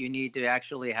yourself. You need to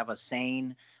actually have a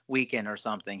sane weekend or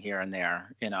something here and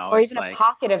there, Or it's even like a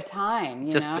pocket of time,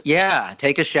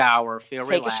 take a shower, feel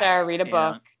relaxed. Take a shower, read a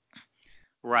book.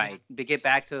 Right. But get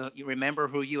back to remember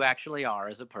who you actually are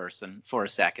as a person for a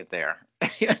second there. And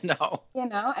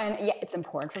it's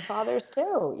important for fathers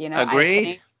too. Agreed. I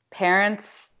think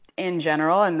parents in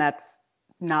general, and that's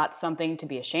not something to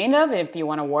be ashamed of. If you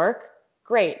want to work,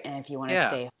 great. And if you want to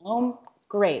stay home,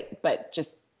 great. But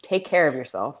just take care of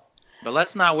yourself. But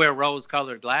let's not wear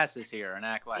rose-colored glasses here and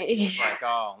act like it's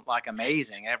like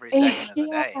amazing every second of the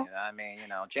day. I mean,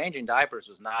 changing diapers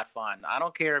was not fun. I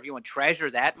don't care if you want to treasure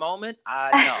that moment.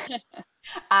 No.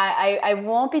 I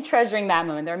won't be treasuring that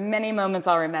moment. There are many moments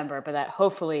I'll remember, but that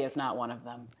hopefully is not one of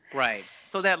them. Right.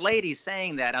 So that lady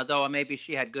saying that, although maybe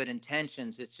she had good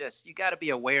intentions, it's just you got to be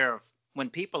aware of when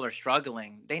people are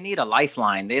struggling, they need a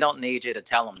lifeline. They don't need you to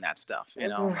tell them that stuff,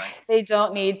 They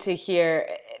don't need to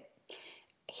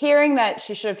hearing that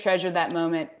she should have treasured that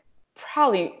moment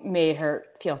probably made her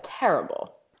feel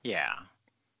terrible. Yeah.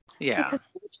 Because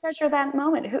who would treasure that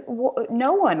moment?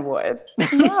 No one would.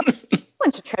 No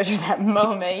one should treasure that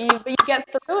moment. But you get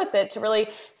through with it to really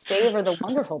savor the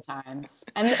wonderful times.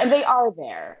 And they are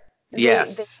there.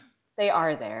 Yes. They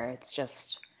are there. It's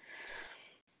just,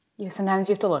 sometimes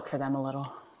you have to look for them a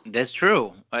little. That's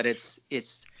true. But it's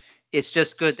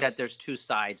just good that there's two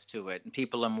sides to it. And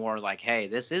people are more like, hey,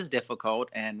 this is difficult,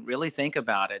 and really think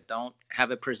about it. Don't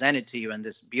have it presented to you in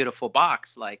this beautiful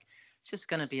box. Like, it's just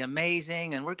going to be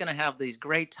amazing. And we're going to have these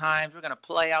great times. We're going to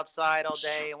play outside all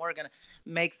day, and we're going to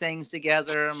make things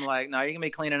together. I'm like, no, you're going to be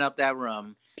cleaning up that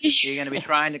room. You're going to be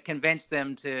trying to convince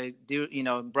them to do,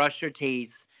 brush your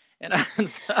teeth and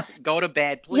go to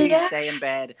bed. Please stay in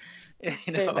bed.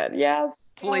 Stay in bed.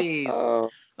 Yes. Please. Yes. Oh.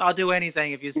 I'll do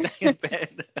anything if you stay in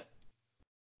bed.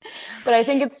 But I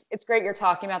think it's great you're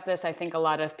talking about this. I think a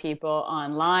lot of people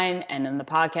online and in the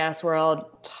podcast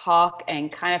world talk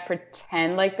and kind of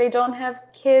pretend like they don't have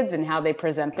kids and how they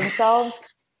present themselves.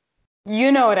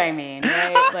 You know what I mean,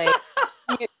 right? Like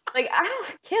I don't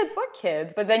have kids. What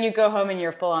kids? But then you go home and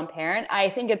you're full on parent. I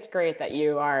think it's great that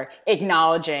you are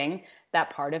acknowledging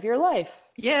that part of your life.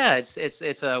 Yeah,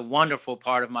 it's a wonderful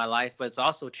part of my life, but it's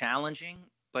also challenging.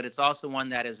 But it's also one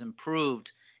that has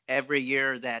improved every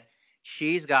year that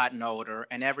she's gotten older,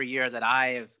 and every year that I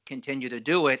have continued to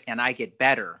do it, and I get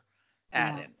better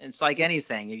at it. It's like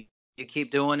anything. You keep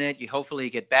doing it. You hopefully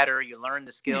get better. You learn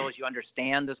the skills. You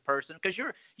understand this person because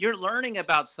you're learning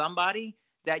about somebody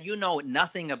that you know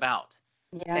nothing about.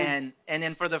 Yeah. And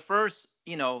then for the first,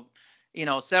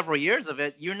 several years of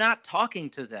it, you're not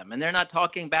talking to them, and they're not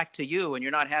talking back to you, and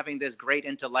you're not having this great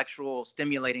intellectual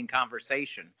stimulating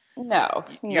conversation. No.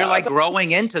 You're like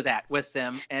growing into that with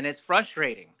them, and it's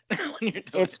frustrating. When you're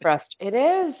doing It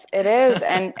is.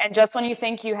 And just when you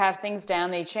think you have things down,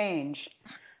 they change.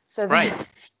 So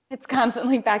it's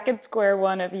constantly back at square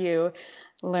one of you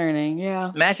learning.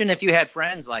 Yeah. Imagine if you had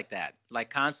friends like that, like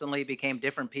constantly became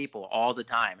different people all the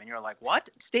time. And you're like, what?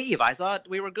 Steve, I thought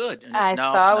we were good. And I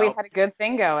thought we had a good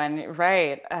thing going.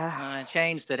 Right. It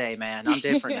changed today, man. I'm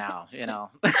different now,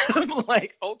 I'm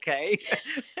like, okay.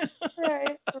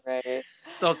 Right.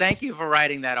 So thank you for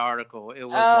writing that article. It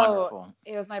was wonderful.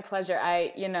 It was my pleasure.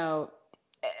 I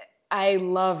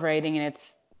love writing, and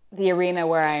it's the arena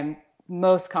where I'm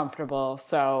most comfortable.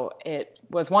 So it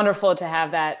was wonderful to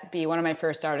have that be one of my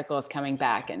first articles coming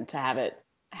back and to have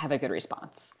a good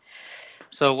response.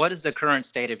 So what is the current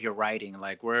state of your writing?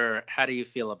 Like how do you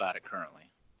feel about it currently?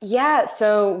 Yeah,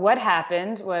 so what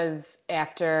happened was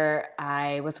after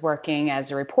I was working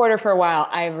as a reporter for a while,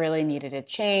 I really needed a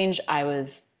change. I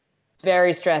was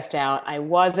very stressed out. I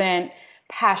wasn't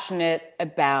passionate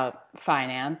about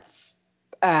finance.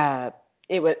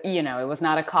 It was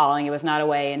not a calling. It was not a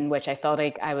way in which I felt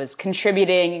like I was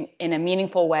contributing in a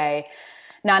meaningful way,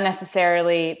 not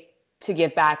necessarily to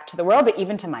give back to the world, but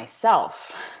even to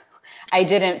myself. I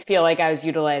didn't feel like I was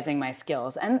utilizing my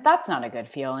skills, and that's not a good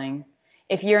feeling.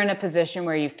 If you're in a position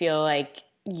where you feel like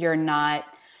you're not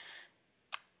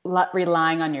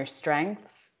relying on your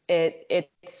strengths,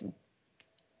 it's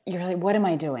you're like, what am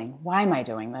I doing? Why am I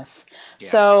doing this? Yeah.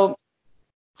 So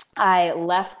I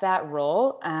left that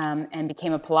role and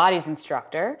became a Pilates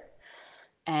instructor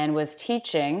and was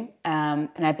teaching. And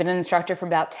I've been an instructor for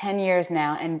about 10 years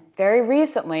now. And very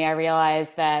recently, I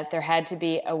realized that there had to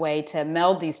be a way to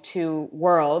meld these two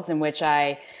worlds in which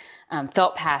I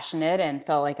felt passionate and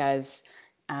felt like I was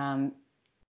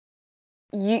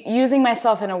using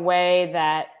myself in a way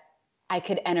that I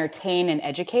could entertain and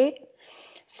educate.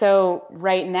 So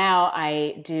right now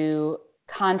I do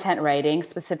content writing,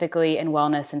 specifically in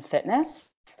wellness and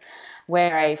fitness,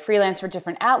 where I freelance for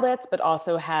different outlets, but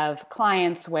also have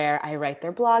clients where I write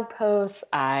their blog posts.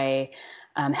 I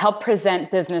help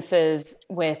present businesses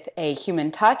with a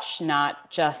human touch,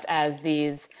 not just as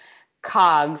these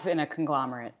cogs in a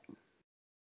conglomerate.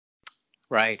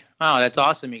 Right. Oh, that's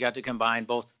awesome. You got to combine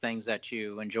both things that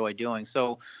you enjoy doing.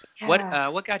 So what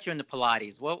got you into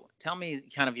Pilates? Tell me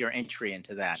kind of your entry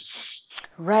into that.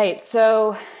 Right.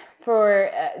 So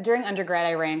during undergrad,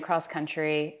 I ran cross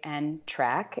country and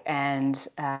track and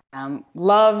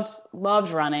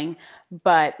loved running,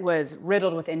 but was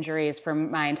riddled with injuries for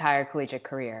my entire collegiate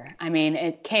career. I mean,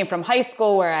 it came from high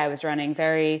school where I was running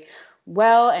very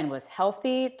well and was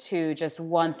healthy to just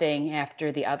one thing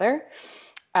after the other.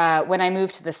 When I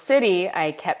moved to the city,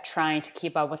 I kept trying to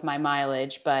keep up with my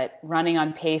mileage, but running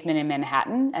on pavement in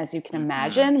Manhattan, as you can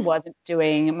imagine, wasn't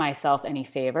doing myself any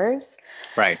favors.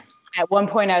 Right. At one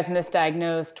point, I was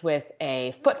misdiagnosed with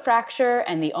a foot fracture,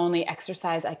 and the only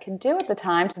exercise I could do at the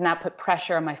time to not put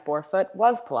pressure on my forefoot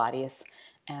was Pilates,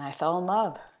 and I fell in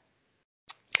love.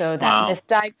 So that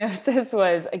misdiagnosis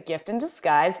was a gift in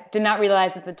disguise. Did not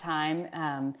realize at the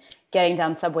time getting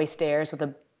down subway stairs with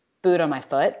a boot on my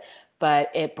foot, but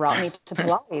it brought me to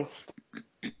Pilates.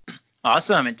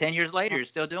 Awesome. And 10 years later, you're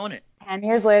still doing it. 10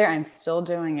 years later, I'm still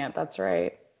doing it. That's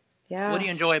right. Yeah. What do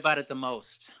you enjoy about it the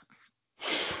most?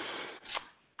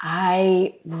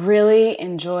 I really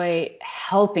enjoy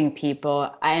helping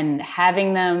people and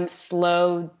having them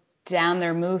slow down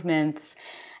their movements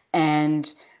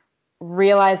and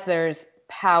realize there's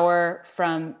power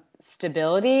from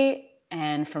stability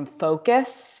and from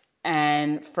focus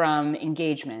and from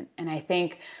engagement. And I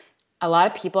think a lot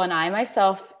of people, and I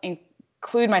myself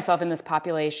include myself in this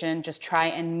population, just try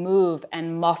and move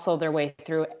and muscle their way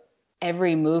through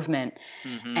every movement.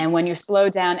 Mm-hmm. And when you slow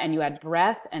down and you add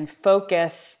breath and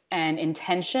focus and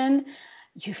intention,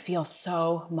 you feel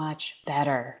so much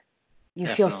better. You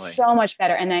Definitely. Feel so much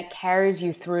better. And that carries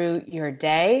you through your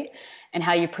day and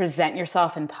how you present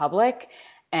yourself in public.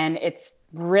 And it's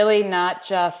really not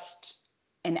just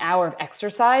an hour of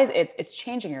exercise, it's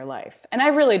changing your life. And I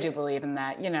really do believe in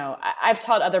that. You know, I've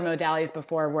taught other modalities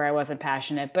before where I wasn't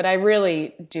passionate, but I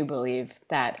really do believe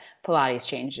that Pilates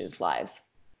changes lives.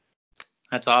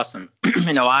 That's awesome.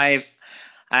 You know, I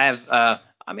have a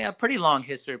pretty long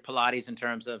history of Pilates in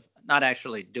terms of not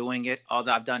actually doing it,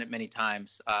 although I've done it many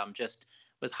times, just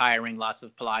with hiring lots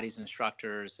of Pilates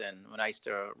instructors. And when I used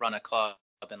to run a club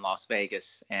in Las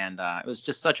Vegas, and it was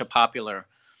just such a popular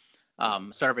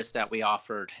service that we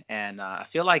offered. And I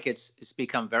feel like it's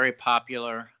become very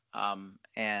popular.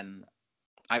 And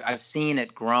I've seen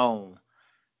it grow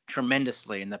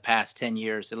tremendously in the past 10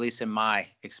 years, at least in my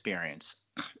experience.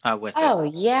 With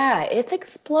it. Yeah, it's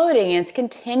exploding. It's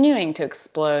continuing to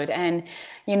explode. And,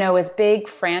 you know, with big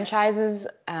franchises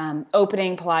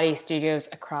opening Pilates studios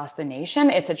across the nation,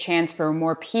 it's a chance for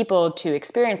more people to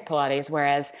experience Pilates.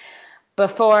 Whereas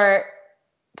before,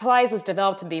 Pilates was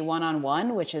developed to be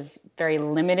one-on-one, which is very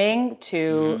limiting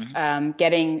to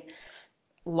getting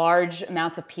large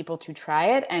amounts of people to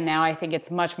try it. And now I think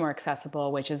it's much more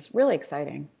accessible, which is really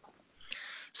exciting.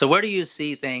 So where do you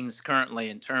see things currently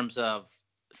in terms of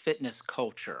fitness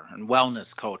culture and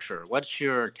wellness culture? What's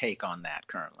your take on that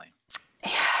currently?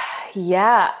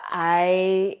 Yeah,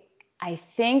 I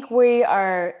think we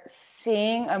are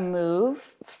seeing a move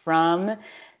from,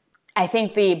 I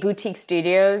think the boutique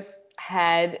studios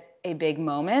had a big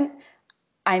moment.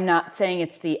 I'm not saying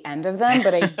it's the end of them,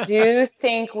 but I do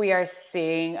think we are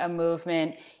seeing a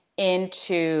movement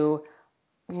into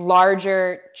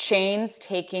larger chains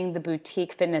taking the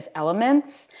boutique fitness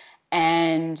elements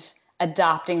and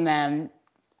adopting them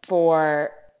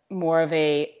for more of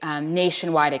a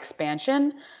nationwide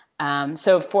expansion.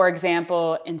 So, for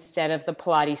example, instead of the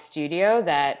Pilates studio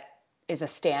that is a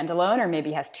standalone or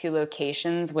maybe has 2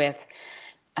 locations with,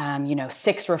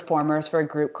 6 reformers for a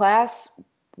group class,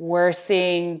 we're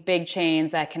seeing big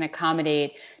chains that can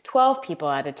accommodate 12 people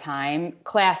at a time,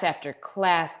 class after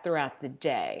class throughout the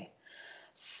day.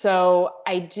 So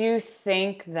I do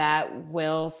think that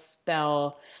will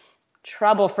spell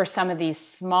trouble for some of these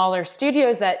smaller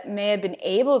studios that may have been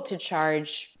able to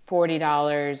charge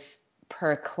 $40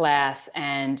 per class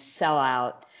and sell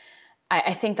out.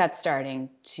 I think that's starting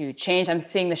to change. I'm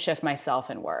seeing the shift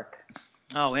myself in work.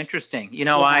 Oh, interesting.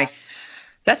 Yeah.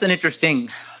 That's an interesting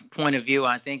point of view.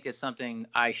 I think it's something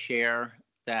I share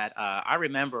that I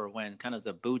remember when kind of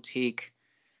the boutique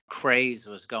craze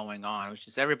was going on. It was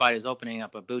just everybody's opening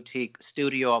up a boutique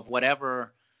studio of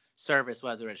whatever service,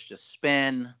 whether it's just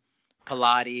spin,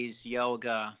 Pilates,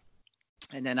 yoga.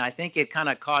 And then I think it kind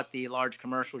of caught the large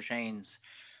commercial chains.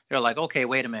 They're like, okay,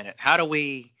 wait a minute. How do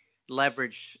we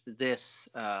leverage this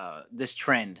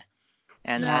trend?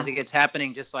 And I think it's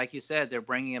happening just like you said. They're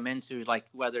bringing them into, like,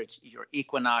 whether it's your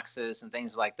equinoxes and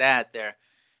things like that. They're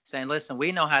saying, listen,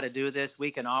 we know how to do this.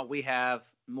 We have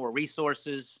more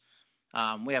resources.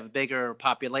 We have a bigger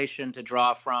population to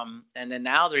draw from. And then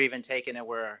now they're even taking it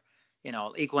where,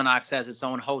 Equinox has its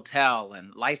own hotel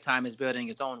and Lifetime is building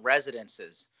its own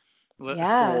residences.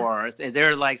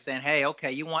 They're like saying, hey,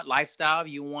 okay, you want lifestyle,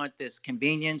 you want this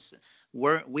convenience,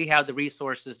 we have the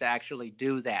resources to actually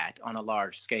do that on a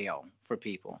large scale for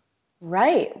people.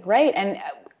 Right. And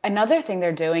another thing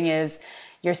they're doing is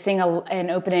you're seeing an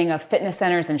opening of fitness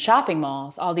centers in shopping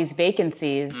malls, all these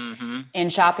vacancies in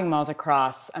shopping malls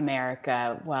across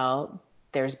America. Well,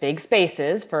 there's big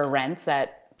spaces for rents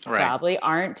that probably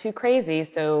aren't too crazy.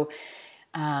 So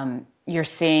you're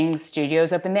seeing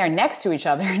studios open there next to each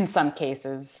other in some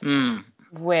cases,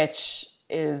 which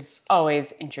is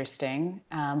always interesting.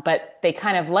 But they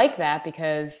kind of like that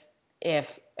because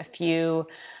if a few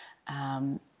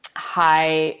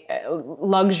high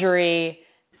luxury,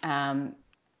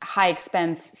 high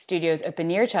expense studios open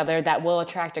near each other, that will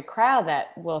attract a crowd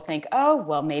that will think, oh,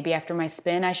 well, maybe after my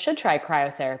spin, I should try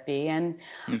cryotherapy. And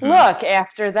look,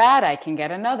 after that, I can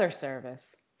get another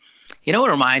service. You know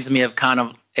what reminds me of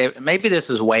maybe this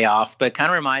is way off, but it kind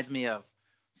of reminds me of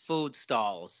food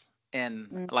stalls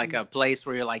in like a place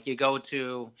where you go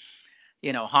to,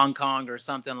 Hong Kong or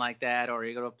something like that, or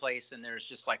you go to a place and there's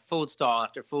just like food stall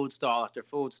after food stall after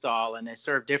food stall, and they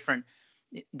serve different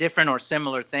or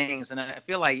similar things. And I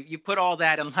feel like you put all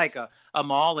that in like a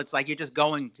mall, it's like you're just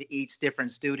going to each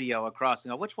different studio across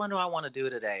and go, which one do I want to do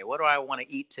today? What do I want to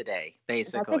eat today?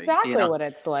 Basically. That's exactly what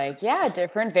it's like. Yeah,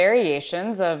 different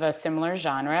variations of a similar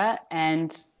genre.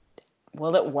 And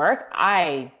will it work?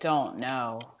 I don't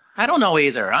know. I don't know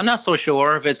either. I'm not so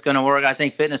sure if it's going to work. I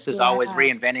think fitness is always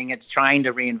reinventing. It's trying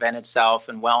to reinvent itself,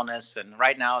 and wellness. And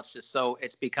right now it's just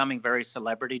it's becoming very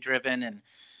celebrity driven and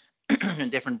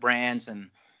different brands, and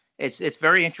it's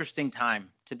very interesting time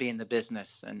to be in the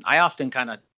business. And I often kind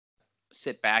of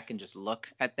sit back and just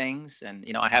look at things, and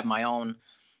I have my own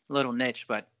little niche,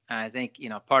 but I think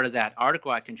part of that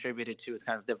article I contributed to is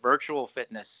kind of the virtual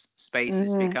fitness space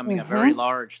is becoming a very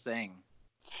large thing.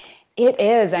 It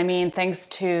is. I mean, thanks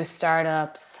to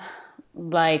startups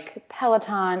like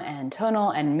Peloton and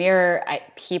Tonal and Mirror,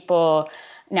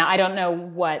 now, I don't know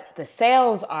what the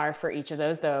sales are for each of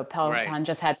those, though Peloton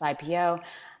just had its IPO.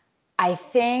 I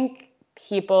think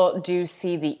people do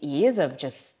see the ease of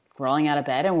just rolling out of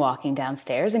bed and walking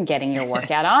downstairs and getting your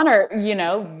workout on, or,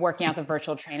 working out the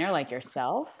virtual trainer like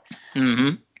yourself.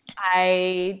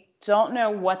 I don't know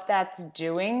what that's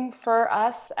doing for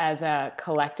us as a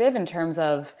collective in terms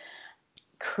of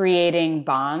creating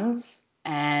bonds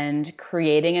and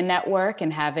creating a network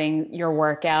and having your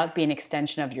workout be an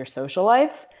extension of your social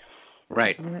life.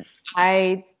 Right.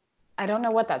 I don't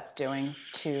know what that's doing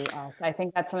to us. I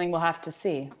think that's something we'll have to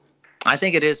see. I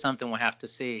think it is something we'll have to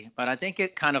see, but I think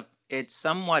it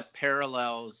somewhat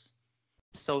parallels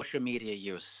social media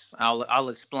use. I'll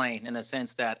explain, in a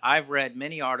sense that I've read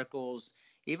many articles,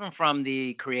 even from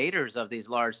the creators of these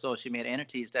large social media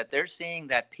entities, that they're seeing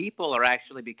that people are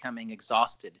actually becoming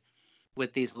exhausted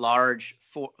with these large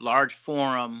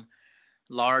forum,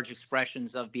 large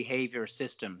expressions of behavior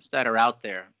systems that are out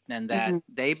there, and that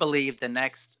they believe the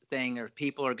next thing or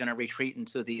people are going to retreat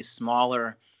into these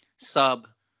smaller sub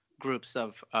groups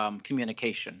of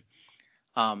communication.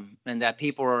 and that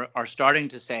people are starting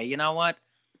to say, you know what,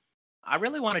 I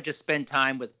really want to just spend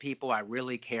time with people I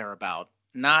really care about,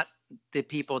 not the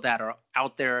people that are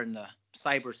out there in the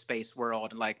cyberspace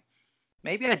world. Like,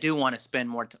 maybe I do want to spend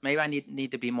more. Maybe I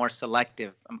need to be more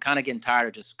selective. I'm kind of getting tired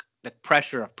of just the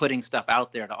pressure of putting stuff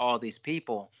out there to all these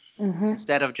people,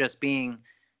 instead of just being,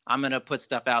 I'm going to put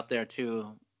stuff out there to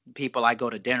people I go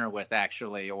to dinner with,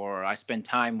 actually, or I spend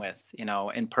time with,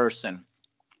 in person.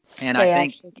 And I They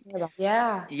think, actually care about.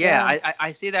 Yeah, yeah, yeah.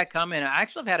 I see that coming. I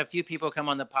actually have had a few people come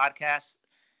on the podcast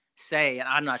say, and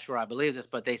I'm not sure I believe this,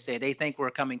 but they say they think we're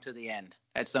coming to the end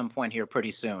at some point here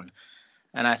pretty soon.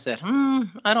 And I said,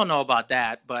 I don't know about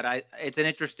that, but it's an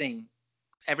interesting.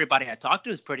 Everybody I talked to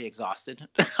is pretty exhausted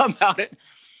about it.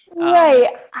 Right.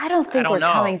 I don't I think don't we're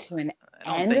know. coming to an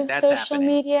I don't end think of that's social happening.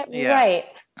 media. Yeah. Right.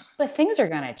 But things are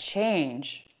going to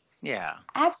change. Yeah.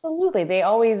 Absolutely. They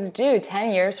always do.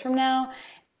 10 years from now,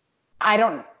 I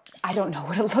don't I don't know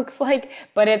what it looks like,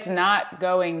 but it's not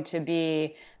going to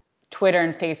be Twitter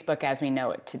and Facebook as we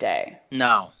know it today.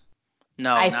 No, I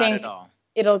not at think all.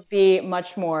 it'll be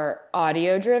much more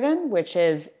audio driven, which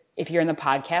is, if you're in the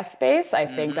podcast space, I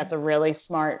think Mm-hmm. that's a really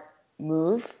smart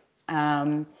move.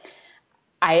 Um,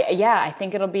 I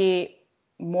think it'll be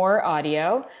more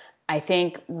audio. I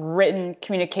think written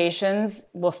communications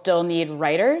will still need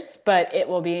writers, but it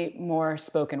will be more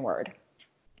spoken word.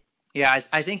 Yeah,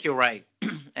 I think you're right.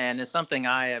 And it's something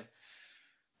I've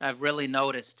really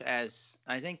noticed, as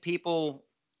I think people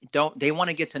they want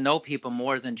to get to know people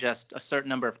more than just a certain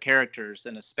number of characters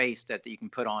in a space that you can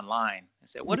put online. I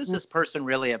say, what is Mhm. this person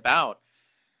really about?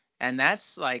 And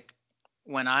that's like,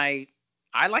 when I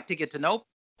like to get to know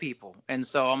people. And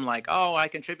so I'm like, oh, I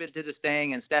contributed to this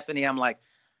thing. And Stephanie, I'm like,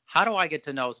 how do I get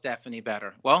to know Stephanie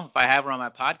better? Well, if I have her on my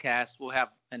podcast, we'll have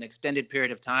an extended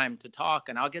period of time to talk,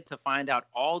 and I'll get to find out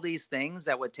all these things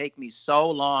that would take me so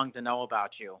long to know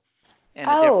about you in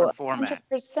a Oh, different format.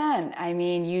 100%. I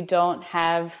mean, you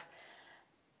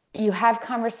have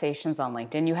conversations on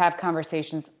LinkedIn, you have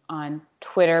conversations on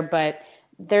Twitter, but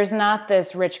there's not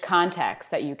this rich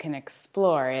context that you can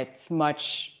explore. It's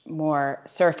much more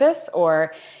surface,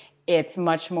 or it's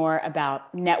much more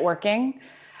about networking,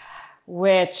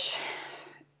 which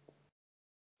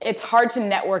it's hard to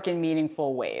network in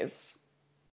meaningful ways.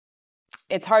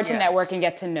 It's hard to network Yes. and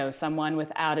get to know someone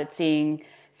without it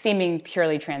seeming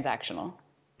purely transactional.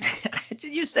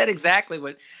 You said exactly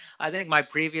what I think my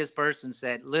previous person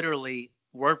said, literally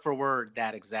word for word,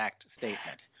 that exact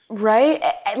statement. Right?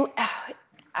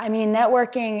 I mean,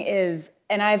 networking is,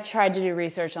 and I've tried to do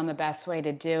research on the best way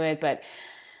to do it, but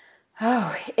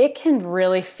it can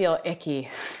really feel icky.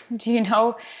 Do you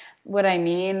know what I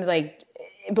mean? Like,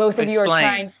 both of you are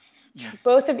Explain. trying,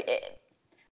 both of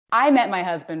I met my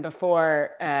husband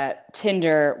before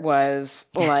Tinder was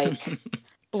like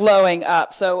blowing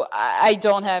up. So I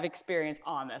don't have experience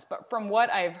on this, but from what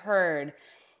I've heard,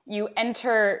 you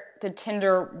enter the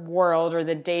Tinder world or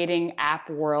the dating app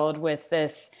world with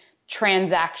this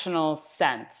transactional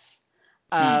sense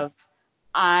Mm. of,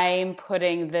 I'm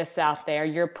putting this out there,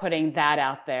 you're putting that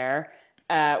out there.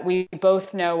 We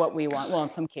both know what we want. Well, in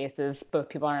some cases, both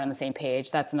people aren't on the same page.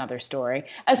 That's another story.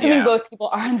 Assuming Yeah. both people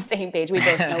are on the same page, we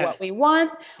both know what we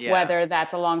want, Yeah. whether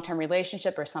that's a long-term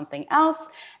relationship or something else.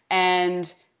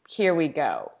 And here we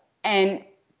go. And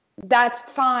that's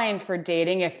fine for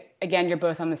dating if, again, you're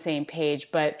both on the same page.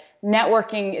 But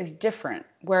networking is different,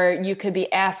 where you could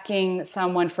be asking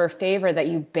someone for a favor that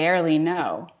you barely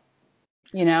know.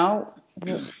 You know,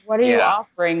 what are you Yeah.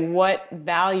 offering? What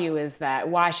value is that?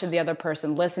 Why should the other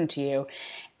person listen to you?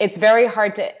 It's very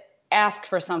hard to ask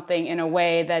for something in a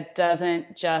way that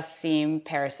doesn't just seem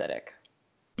parasitic.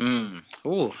 Mm.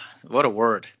 Ooh, what a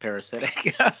word,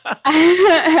 parasitic.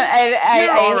 I, You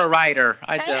are I, a writer,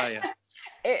 I tell you.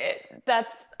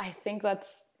 I think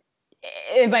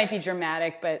it might be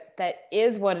dramatic, but that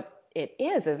is what it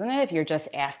is, isn't it? If you're just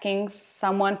asking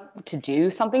someone to do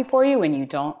something for you when you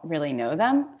don't really know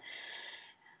them.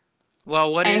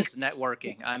 Well, what And is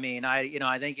networking? I mean,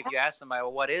 I think if you ask somebody,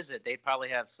 well, what is it? They'd probably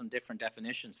have some different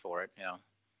definitions for it.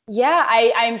 yeah,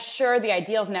 I'm sure the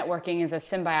ideal of networking is a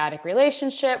symbiotic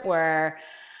relationship where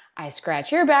I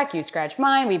scratch your back, you scratch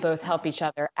mine, we both help each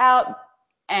other out.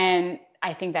 And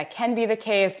I think that can be the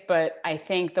case, but I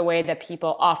think the way that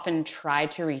people often try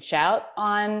to reach out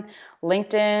on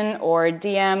LinkedIn or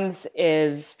DMs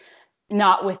is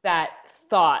not with that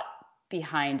thought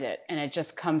behind it. And it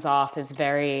just comes off as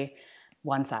very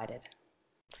one-sided.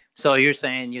 So you're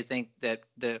saying you think that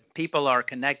the people are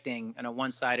connecting in a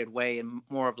one-sided way, and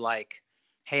more of like,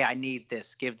 hey, I need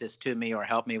this, give this to me, or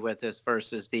help me with this,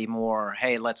 versus the more,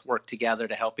 hey, let's work together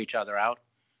to help each other out?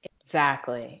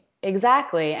 Exactly.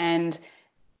 Exactly. And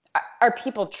Are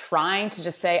people trying to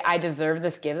just say, I deserve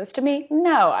this, give this to me?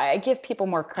 No, I give people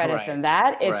more credit than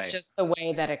that. It's just the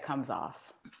way that it comes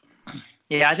off.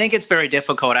 Yeah, I think it's very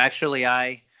difficult. Actually,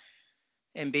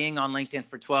 and being on LinkedIn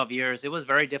for 12 years, it was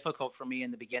very difficult for me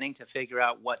in the beginning to figure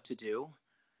out what to do.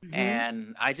 Mm-hmm.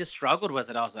 And I just struggled with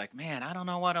it. I was like, man, I don't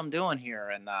know what I'm doing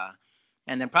here.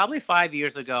 And then probably 5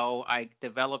 years ago, I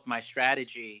developed my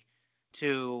strategy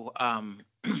to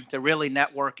to really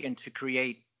network and to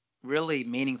create really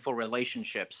meaningful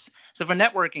relationships. So for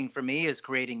networking, for me, is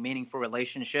creating meaningful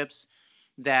relationships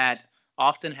that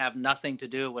often have nothing to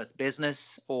do with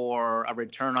business or a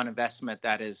return on investment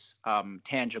that is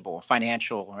tangible,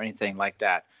 financial, or anything like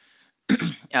that.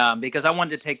 Because I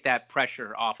wanted to take that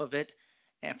pressure off of it,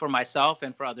 and for myself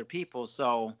and for other people.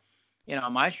 So,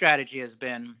 my strategy has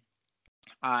been,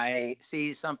 I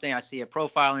see something, I see a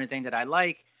profile, anything that I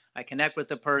like, I connect with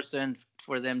the person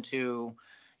for them to,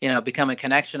 become a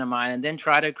connection of mine, and then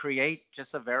try to create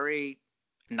just a very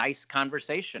nice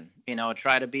conversation.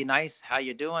 Try to be nice. How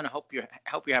you doing? I hope you're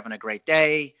having a great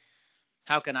day.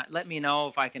 How can let me know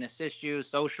if I can assist you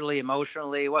socially,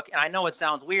 emotionally? I know it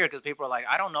sounds weird because people are like,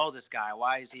 I don't know this guy.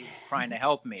 Why is he trying to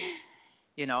help me?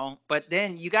 But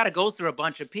then you got to go through a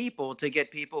bunch of people to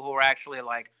get people who are actually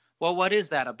like, well, what is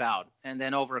that about? And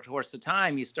then over the course of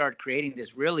time, you start creating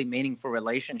these really meaningful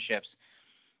relationships.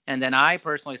 And then I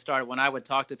personally started, when I would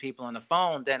talk to people on the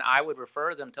phone, then I would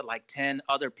refer them to like 10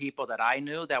 other people that I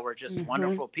knew that were just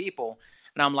wonderful people.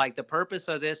 And I'm like, the purpose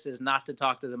of this is not to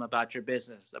talk to them about your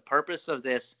business. The purpose of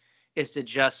this is to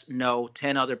just know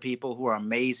 10 other people who are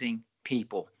amazing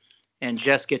people and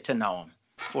just get to know them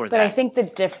for that. But I think the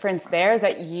difference there is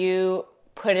that you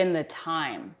put in the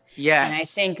time. Yes. And I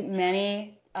think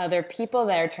many other people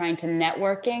that are trying to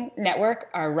network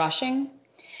are rushing.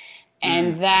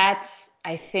 And that's,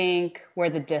 I think,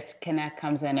 where the disconnect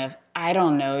comes in of, I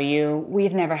don't know you.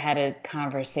 We've never had a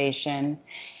conversation.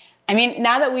 I mean,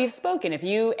 now that we've spoken, if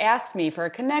you asked me for a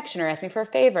connection or asked me for a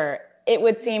favor, it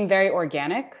would seem very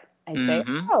organic. I'd say,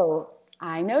 oh,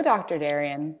 I know Dr.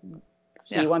 Darian.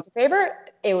 He wants a favor.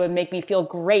 It would make me feel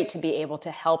great to be able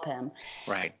to help him.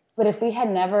 Right. But if we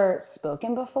had never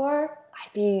spoken before,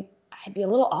 I'd be a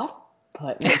little off.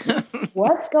 But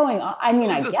what's going on? I mean,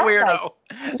 I guess weirdo.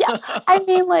 I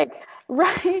mean, like,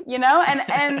 right,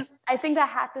 and I think that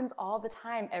happens all the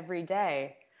time, every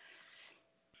day,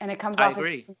 and it comes off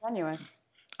as disingenuous.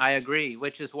 I agree,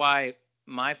 which is why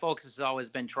my focus has always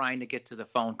been trying to get to the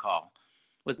phone call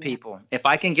with people. If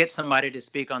I can get somebody to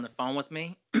speak on the phone with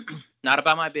me, not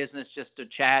about my business, just to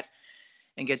chat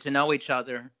and get to know each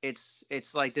other, it's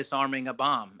like disarming a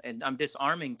bomb, and I'm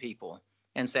disarming people.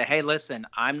 And say, hey, listen,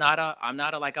 I'm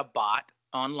not like a bot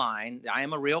online. I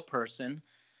am a real person,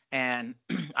 and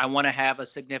I want to have a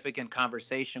significant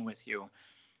conversation with you.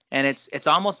 And it's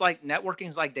almost like networking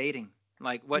is like dating,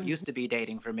 like what used to be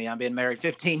dating for me. I've been married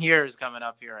 15 years coming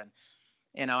up here,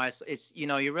 and it's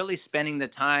you're really spending the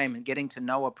time and getting to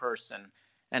know a person.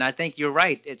 And I think you're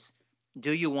right. It's,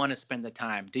 do you want to spend the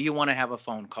time? Do you want to have a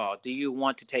phone call? Do you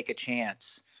want to take a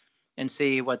chance and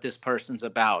see what this person's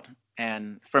about?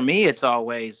 And for me, it's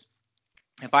always,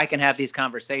 if I can have these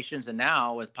conversations, and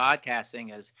now with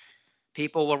podcasting, is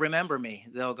people will remember me.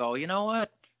 They'll go, you know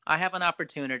what? I have an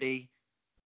opportunity.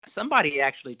 Somebody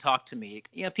actually talked to me.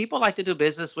 People like to do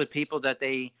business with people that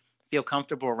they feel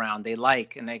comfortable around, they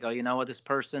like, and they go, you know what, this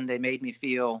person, they made me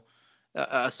feel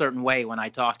a certain way when I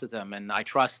talk to them, and I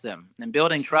trust them. And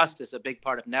building trust is a big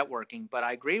part of networking. But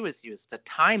I agree with you. It's the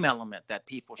time element that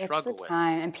people struggle with.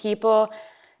 Time, and people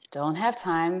don't have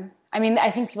time. I mean,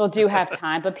 I think people do have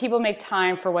time, but people make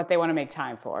time for what they want to make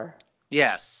time for.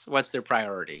 Yes. What's their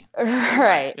priority?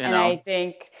 Right. And I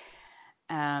think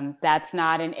that's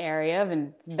not an area of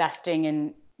investing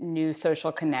in new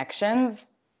social connections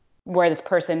where this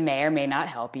person may or may not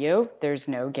help you. There's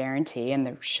no guarantee, and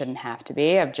there shouldn't have to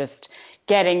be, of just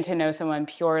getting to know someone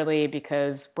purely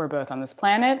because we're both on this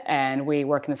planet and we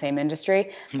work in the same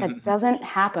industry. That doesn't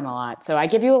happen a lot. So I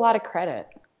give you a lot of credit.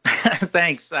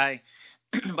 Thanks.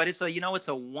 But it's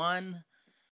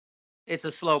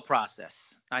a slow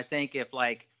process. I think if,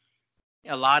 like,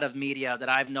 a lot of media that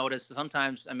I've noticed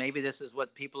sometimes, and maybe this is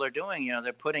what people are doing,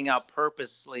 they're putting out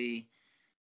purposely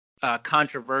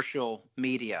controversial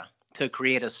media to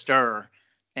create a stir.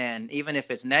 And even if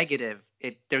it's negative,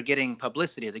 they're getting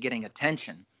publicity, they're getting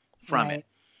attention from it.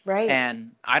 Right.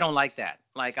 And I don't like that.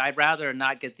 Like, I'd rather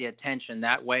not get the attention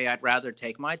that way. I'd rather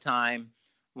take my time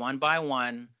one by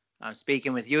one. I'm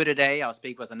speaking with you today. I'll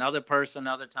speak with another person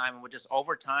another time. And we're just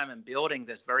over time and building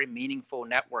this very meaningful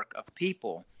network of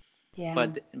people. Yeah.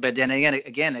 But then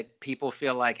again, people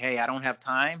feel like, hey, I don't have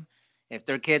time. If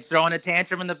their kid's throwing a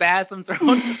tantrum in the bathroom,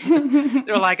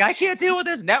 they're like, I can't deal with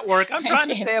this network. I'm trying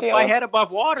to stay up my head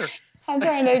above water. I'm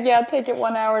trying to, take it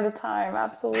 1 hour at a time.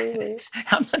 Absolutely.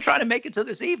 I'm not trying to make it to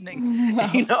this evening,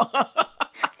 you know.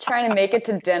 Trying to make it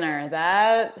to dinner.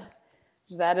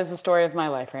 That is the story of my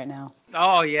life right now.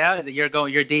 Oh yeah,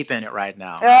 you're deep in it right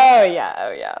now. Oh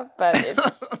yeah. But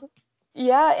it's,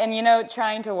 yeah, and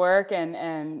trying to work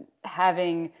and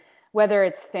having, whether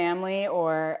it's family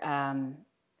or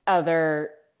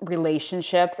other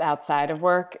relationships outside of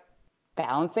work,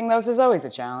 balancing those is always a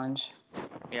challenge.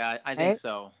 Yeah, I think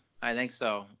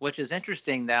so. Which is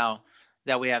interesting now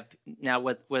that we have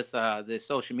with the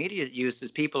social media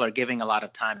uses, people are giving a lot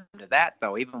of time to that,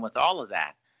 though, even with all of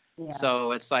that. Yeah.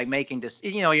 So it's like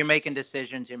you're making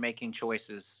decisions, you're making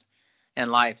choices in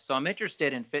life. So I'm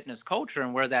interested in fitness culture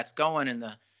and where that's going and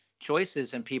the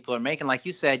choices and people are making. Like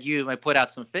you said, you might put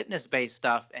out some fitness-based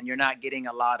stuff and you're not getting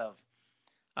a lot of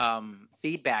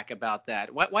feedback about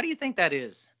that. Why do you think that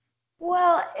is?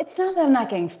 Well, it's not that I'm not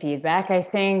getting feedback. I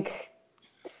think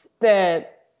the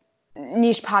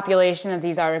niche population of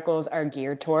these articles are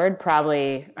geared toward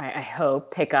probably, I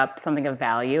hope, pick up something of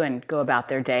value and go about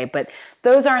their day. But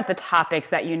those aren't the topics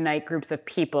that unite groups of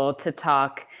people to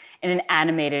talk in an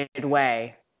animated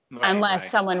way, unless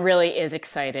someone really is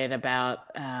excited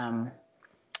about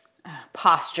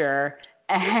posture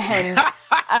and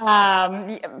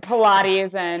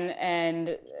Pilates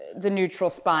and the neutral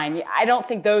spine. I don't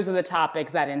think those are the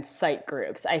topics that incite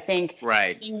groups. I think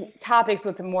topics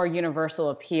with a more universal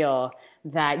appeal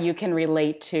that you can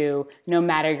relate to no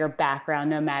matter your background,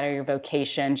 no matter your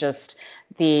vocation, just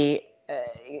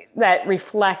that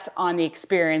reflect on the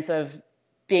experience of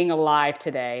being alive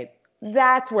today.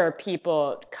 That's where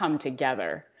people come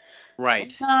together.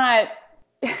 Right.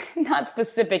 Not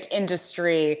specific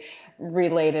industry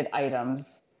related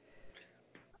items.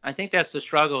 I think that's the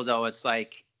struggle, though. It's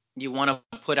like you want to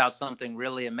put out something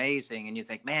really amazing and you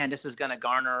think, man, this is going to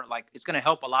garner, it's going to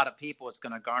help a lot of people. It's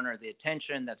going to garner the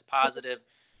attention that's positive.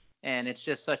 And it's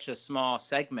just such a small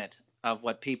segment of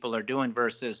what people are doing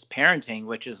versus parenting,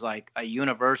 which is like a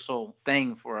universal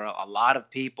thing for a lot of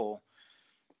people,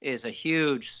 is a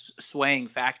huge swaying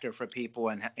factor for people,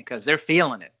 and because they're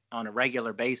feeling it on a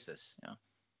regular basis.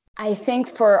 I think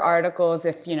for articles,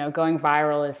 if going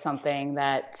viral is something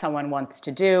that someone wants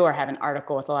to do, or have an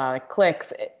article with a lot of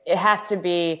clicks, it has to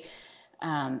be,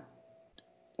 I've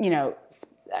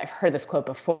heard this quote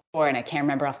before and I can't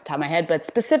remember off the top of my head, but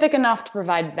specific enough to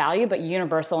provide value, but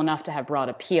universal enough to have broad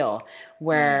appeal,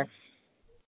 where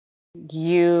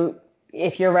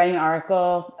if you're writing an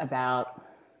article about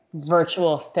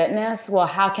virtual fitness, well,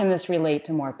 how can this relate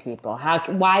to more people?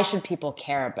 Why should people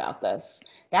care about this?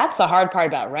 That's the hard part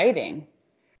about writing.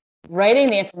 Writing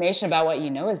the information about what you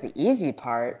know is the easy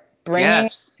part.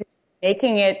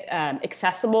 Making it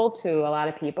accessible to a lot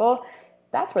of people,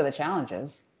 that's where the challenge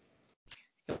is.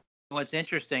 What's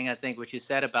interesting, I think, what you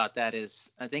said about that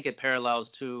is, I think it parallels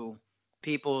to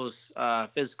people's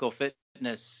physical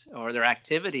fitness or their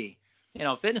activity.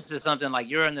 Fitness is something like,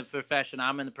 you're in the profession,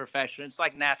 I'm in the profession. It's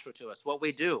like natural to us, what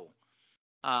we do.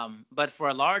 But for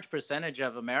a large percentage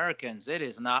of Americans, it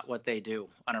is not what they do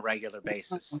on a regular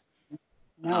basis.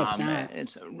 No, it's not.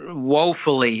 It's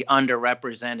woefully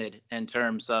underrepresented in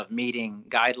terms of meeting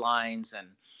guidelines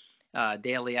and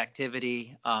daily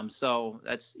activity. So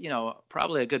that's,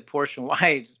 probably a good portion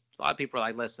why a lot of people are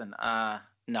like, listen,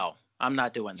 no, I'm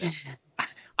not doing this.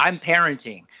 I'm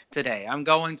parenting today. I'm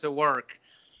going to work.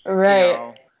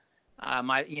 Right.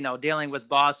 Dealing with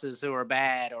bosses who are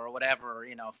bad or whatever,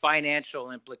 financial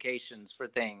implications for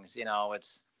things,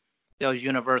 it's those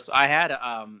universal. I had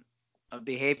a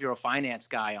behavioral finance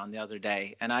guy on the other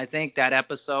day, and I think that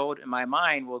episode in my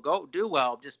mind will do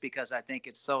well just because I think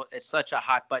it's such a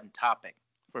hot button topic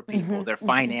for people, their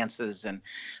finances and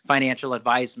financial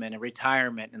advisement and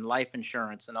retirement and life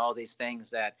insurance and all these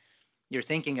things that you're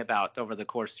thinking about over the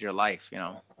course of your life,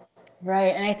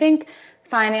 Right. And I think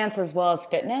finance as well as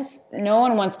fitness, no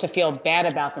one wants to feel bad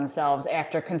about themselves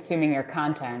after consuming your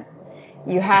content.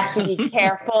 You have to be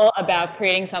careful about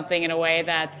creating something in a way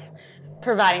that's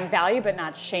providing value but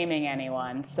not shaming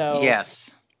anyone. So,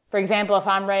 yes. For example, if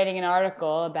I'm writing an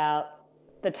article about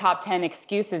the top 10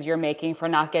 excuses you're making for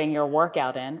not getting your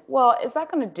workout in, well, is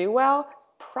that going to do well?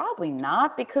 Probably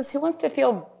not, because who wants to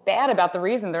feel bad about the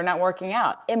reason they're not working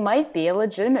out? It might be a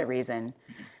legitimate reason.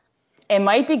 It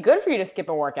might be good for you to skip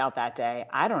a workout that day.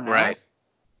 I don't know. Right.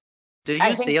 Do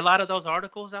you see a lot of those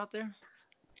articles out there?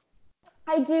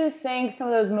 I do think some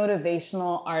of those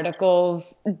motivational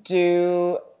articles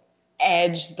do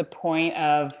edge the point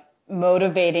of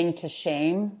motivating to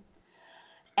shame.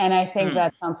 And I think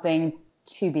that's something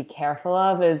to be careful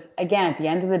of is, again, at the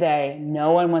end of the day,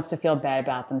 no one wants to feel bad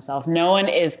about themselves. No one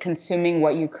is consuming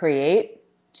what you create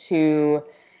to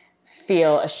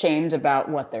feel ashamed about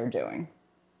what they're doing.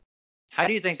 How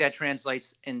do you think that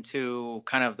translates into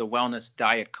kind of the wellness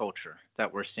diet culture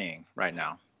that we're seeing right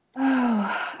now?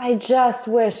 Oh, I just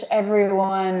wish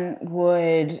everyone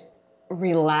would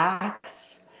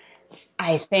relax.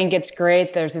 I think it's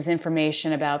great. There's this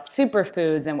information about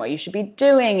superfoods and what you should be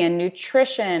doing and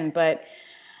nutrition, but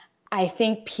I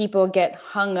think people get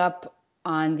hung up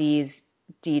on these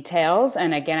details.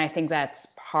 And again, I think that's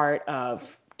part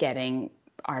of getting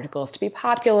articles to be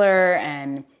popular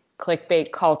and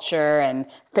clickbait culture and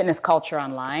fitness culture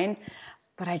online.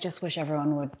 But I just wish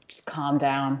everyone would just calm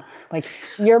down. Like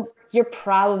you're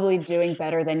probably doing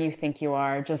better than you think you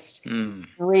are. Just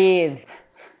breathe.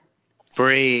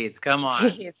 Breathe. Come on.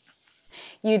 Breathe.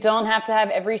 You don't have to have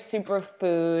every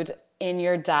superfood in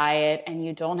your diet, and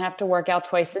you don't have to work out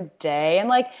twice a day. And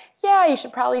like, yeah, you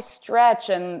should probably stretch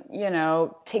and,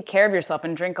 take care of yourself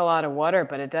and drink a lot of water,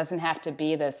 but it doesn't have to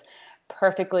be this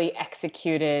perfectly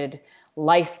executed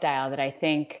lifestyle that I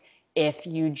think if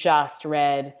you just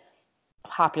read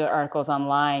popular articles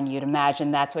online, you'd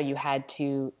imagine that's what you had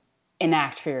to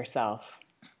enact for yourself.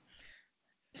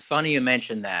 Funny you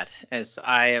mentioned that, as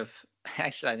I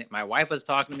think my wife was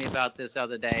talking to me about this the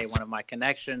other day. One of my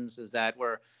connections is that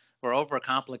we're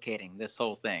overcomplicating this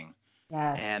whole thing.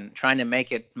 Yes. And trying to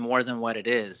make it more than what it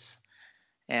is.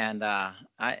 And I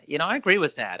agree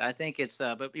with that. I think it's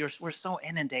but we're so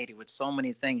inundated with so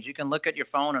many things. You can look at your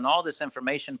phone and all this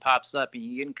information pops up, and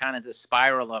you get in kind of this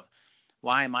spiral of,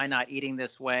 why am I not eating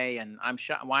this way? And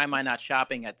why am I not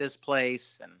shopping at this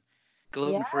place? And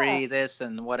gluten-free this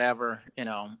and whatever,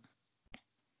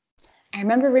 I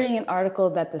remember reading an article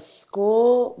that the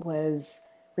school was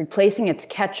replacing its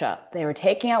ketchup. They were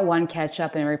taking out one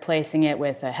ketchup and replacing it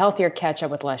with a healthier ketchup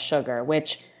with less sugar,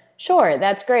 which, sure,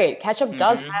 that's great. Ketchup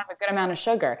does have a good amount of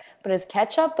sugar, but is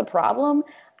ketchup the problem?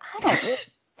 I don't really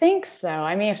think so.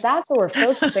 I mean, if that's what we're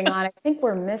focusing on, I think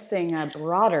we're missing a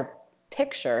broader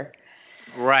picture.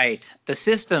 Right. The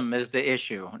system is the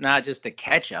issue, not just the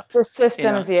ketchup. The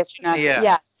system is the issue.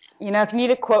 Yes. If you need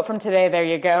a quote from today, there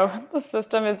you go. The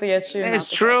system is the issue. It's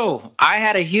true. Ketchup. I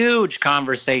had a huge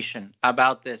conversation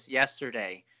about this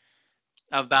yesterday,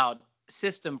 about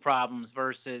system problems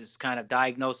versus kind of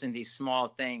diagnosing these small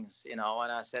things, and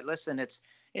I said, listen, it's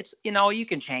you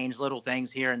can change little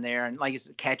things here and there, and like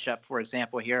ketchup, for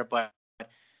example, here, but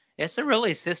it's a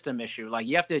really system issue. Like,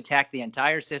 you have to attack the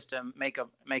entire system, make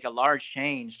a large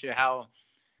change to how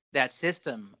that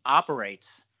system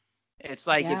operates. It's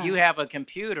like if you have a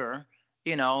computer,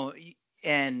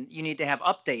 and you need to have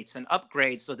updates and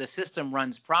upgrades so the system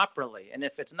runs properly. And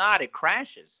if it's not, it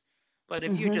crashes. But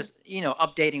if you're just,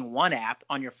 updating one app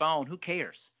on your phone, who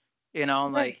cares?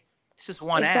 Like, it's just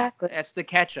one app. That's the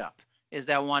catch-up, is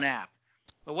that one app.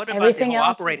 But what about the whole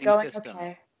operating system?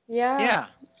 Okay. Yeah.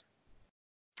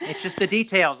 It's just the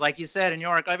details, like you said in New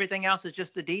York. Everything else is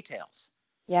just the details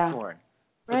for it.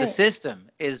 But the system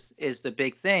is the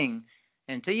big thing.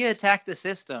 Until you attack the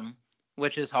system,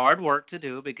 which is hard work to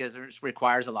do because it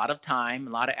requires a lot of time, a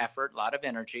lot of effort, a lot of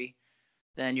energy,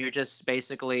 then you're just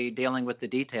basically dealing with the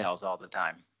details all the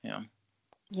time.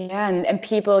 Yeah, and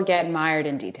people get mired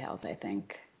in details, I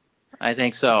think. I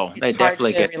think so. They it's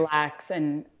definitely hard to relax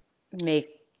and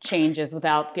make changes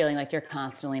without feeling like you're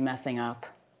constantly messing up.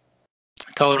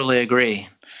 Totally agree.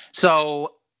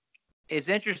 So it's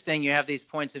interesting you have these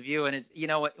points of view, and it's,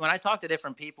 when I talk to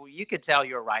different people, you could tell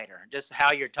you're a writer, just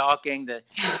how you're talking,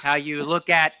 how you look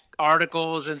at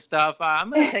articles and stuff. I'm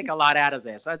going to take a lot out of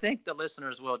this. I think the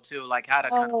listeners will too, like how to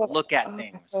kind of look at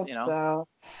things, So.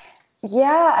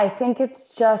 Yeah, I think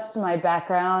it's just my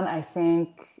background. I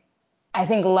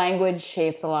think language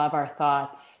shapes a lot of our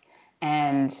thoughts,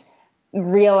 and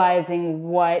realizing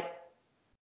what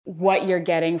you're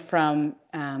getting from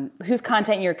whose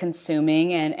content you're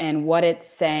consuming and what it's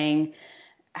saying,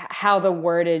 how the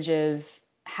wordage is,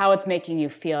 how it's making you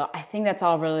feel. I think that's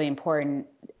all really important.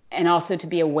 And also to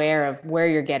be aware of where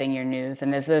you're getting your news.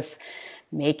 And is this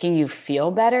making you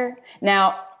feel better?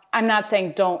 Now, I'm not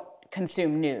saying don't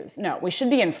consume news. No, we should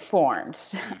be informed.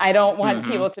 I don't want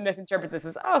people to misinterpret this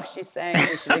as, she's saying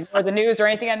we should ignore the news or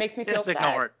anything that makes me feel bad. Just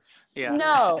ignore it. Yeah.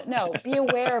 No, be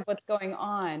aware of what's going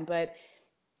on. But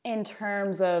in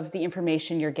terms of the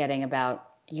information you're getting about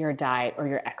your diet or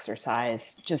your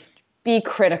exercise, just be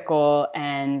critical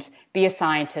and be a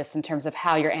scientist in terms of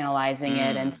how you're analyzing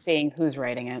it and seeing who's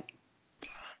writing it.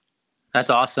 That's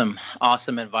awesome.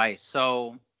 Awesome advice.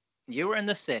 So you were in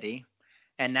the city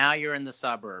and now you're in the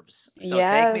suburbs. So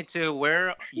take me Yes. to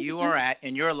where you are at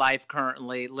in your life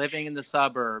currently, living in the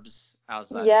suburbs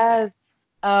outside the city. Yes.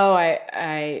 Oh,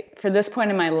 I, for this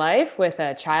point in my life with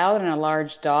a child and a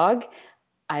large dog,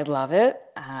 I love it.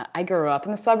 I grew up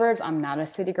in the suburbs. I'm not a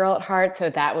city girl at heart, so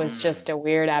that was Mm. just a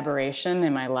weird aberration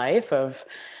in my life of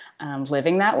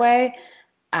living that way.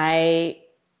 I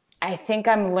I think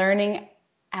I'm learning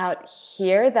out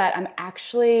here that I'm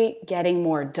actually getting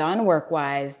more done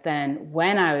work-wise than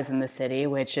when I was in the city,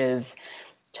 which is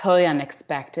totally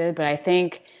unexpected. But I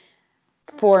think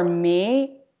for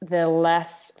me, the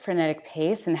less frenetic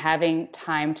pace and having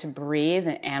time to breathe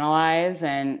and analyze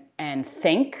and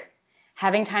think,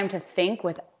 having time to think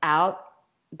without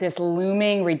this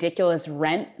looming ridiculous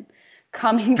rent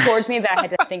coming towards me that I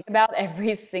had to think about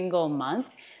every single month.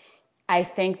 I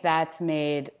think that's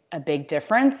made a big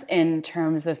difference in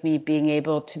terms of me being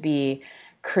able to be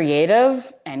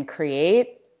creative and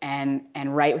create and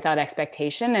write without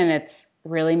expectation. And it's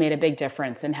really made a big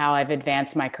difference in how I've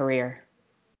advanced my career.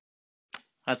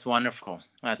 That's wonderful.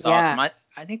 That's Yeah. awesome.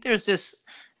 I think there's this,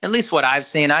 at least what I've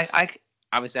seen. I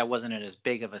obviously I wasn't in as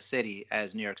big of a city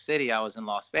as New York City. I was in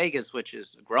Las Vegas, which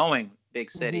is a growing big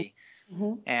Mm-hmm. city.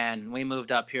 Mm-hmm. And we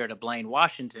moved up here to Blaine,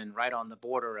 Washington, right on the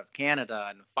border of Canada,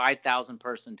 and a 5,000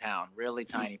 person town, really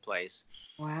tiny place.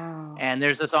 Wow. And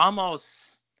there's this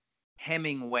almost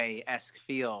Hemingway-esque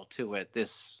feel to it,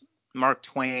 this Mark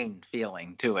Twain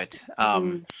feeling to it.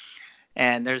 Mm-hmm.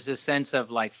 And there's this sense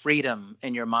of like freedom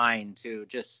in your mind to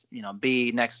just,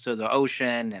 be next to the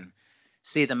ocean and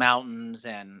see the mountains.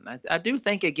 And I do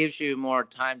think it gives you more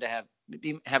time to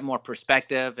have more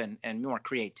perspective and more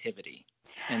creativity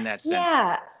in that sense.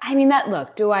 Yeah. I mean,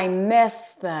 look, do I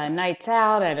miss the nights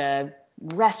out at a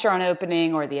restaurant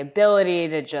opening or the ability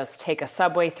to just take a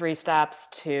subway 3 stops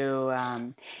to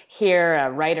hear a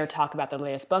writer talk about their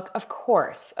latest book? Of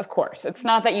course, of course. It's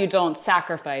not that you don't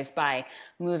sacrifice by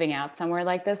moving out somewhere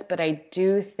like this, but I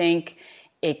do think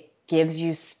it gives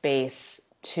you space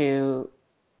to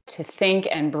think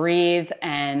and breathe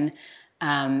and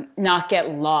not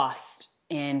get lost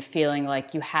in feeling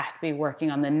like you have to be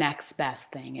working on the next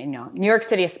best thing. And, New York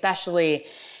City especially,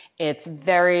 it's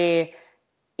very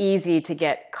easy to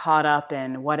get caught up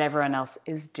in what everyone else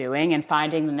is doing and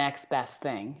finding the next best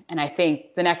thing. And I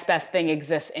think the next best thing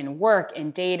exists in work,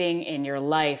 in dating, in your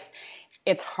life.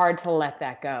 It's hard to let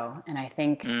that go. And I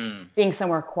think being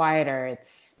somewhere quieter,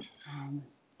 it's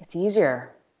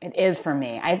easier. It is for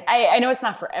me. I know it's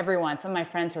not for everyone. Some of my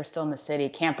friends who are still in the city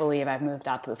can't believe I've moved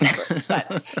out to the suburbs,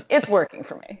 but it's working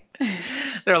for me.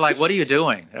 They're like, what are you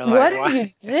doing? They're like, what are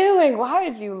you doing? Why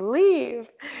did you leave?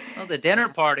 Well, the dinner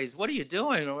parties, what are you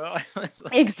doing?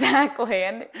 Exactly.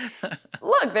 And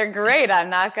look, they're great. I'm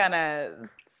not going to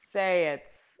say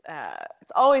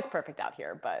it's always perfect out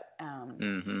here, but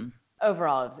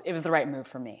overall, it was the right move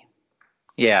for me.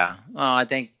 Yeah. Well, I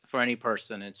think for any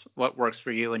person, it's what works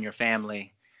for you and your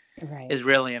family. Right. Is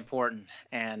really important.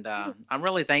 And I'm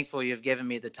really thankful you've given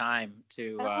me the time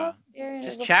to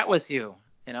just chat with you,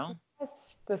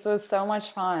 This was so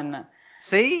much fun.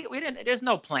 See, there's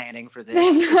no planning for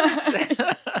this.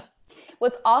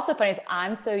 What's also funny is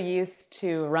I'm so used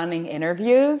to running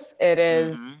interviews. It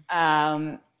is,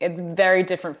 it's very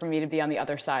different for me to be on the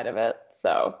other side of it.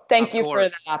 So thank you for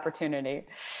that opportunity.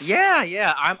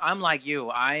 Yeah. I'm like you.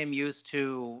 I am used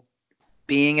to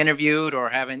being interviewed or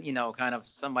having, kind of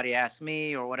somebody ask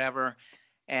me or whatever.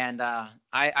 And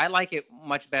I like it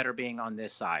much better being on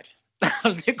this side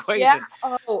of the equation. Yeah.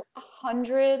 Oh,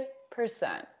 100%.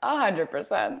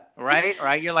 100%.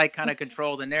 Right. You're like kind of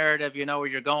control the narrative. You know where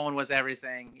you're going with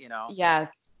everything,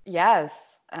 Yes.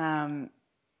 Yes.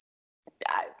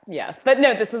 Yes. But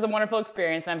no, this was a wonderful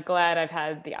experience. I'm glad I've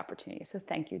had the opportunity. So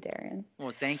thank you, Darian.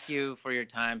 Well, thank you for your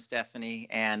time, Stefanie.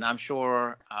 And I'm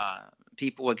sure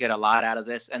people will get a lot out of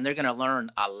this, and they're going to learn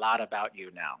a lot about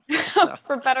you now. So.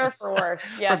 For better or for worse.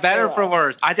 Yes, for better or for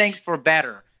worse. I think for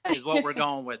better is what we're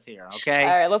going with here. Okay.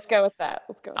 All right. Let's go with that.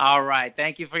 All right.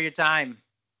 Thank you for your time.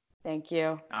 Thank you.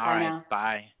 All right. Now.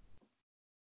 Bye.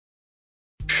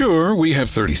 Sure, we have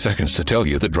 30 seconds to tell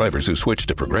you that drivers who switch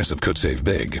to Progressive could save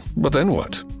big. But then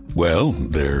what? Well,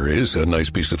 there is a nice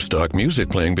piece of stock music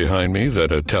playing behind me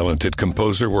that a talented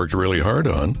composer worked really hard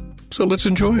on. So let's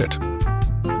enjoy it.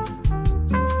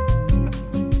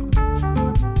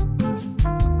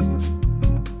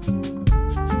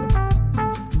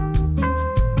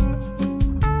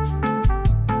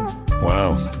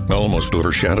 Wow, almost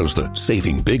overshadows the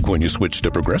saving big when you switch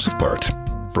to Progressive part.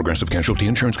 Progressive Casualty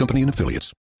Insurance Company and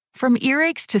Affiliates. From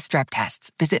earaches to strep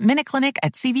tests, visit MinuteClinic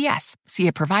at CVS. See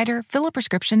a provider, fill a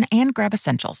prescription, and grab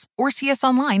essentials. Or see us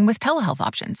online with telehealth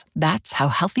options. That's how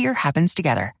healthier happens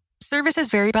together. Services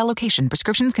vary by location.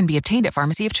 Prescriptions can be obtained at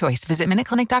pharmacy of choice. Visit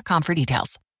MinuteClinic.com for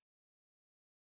details.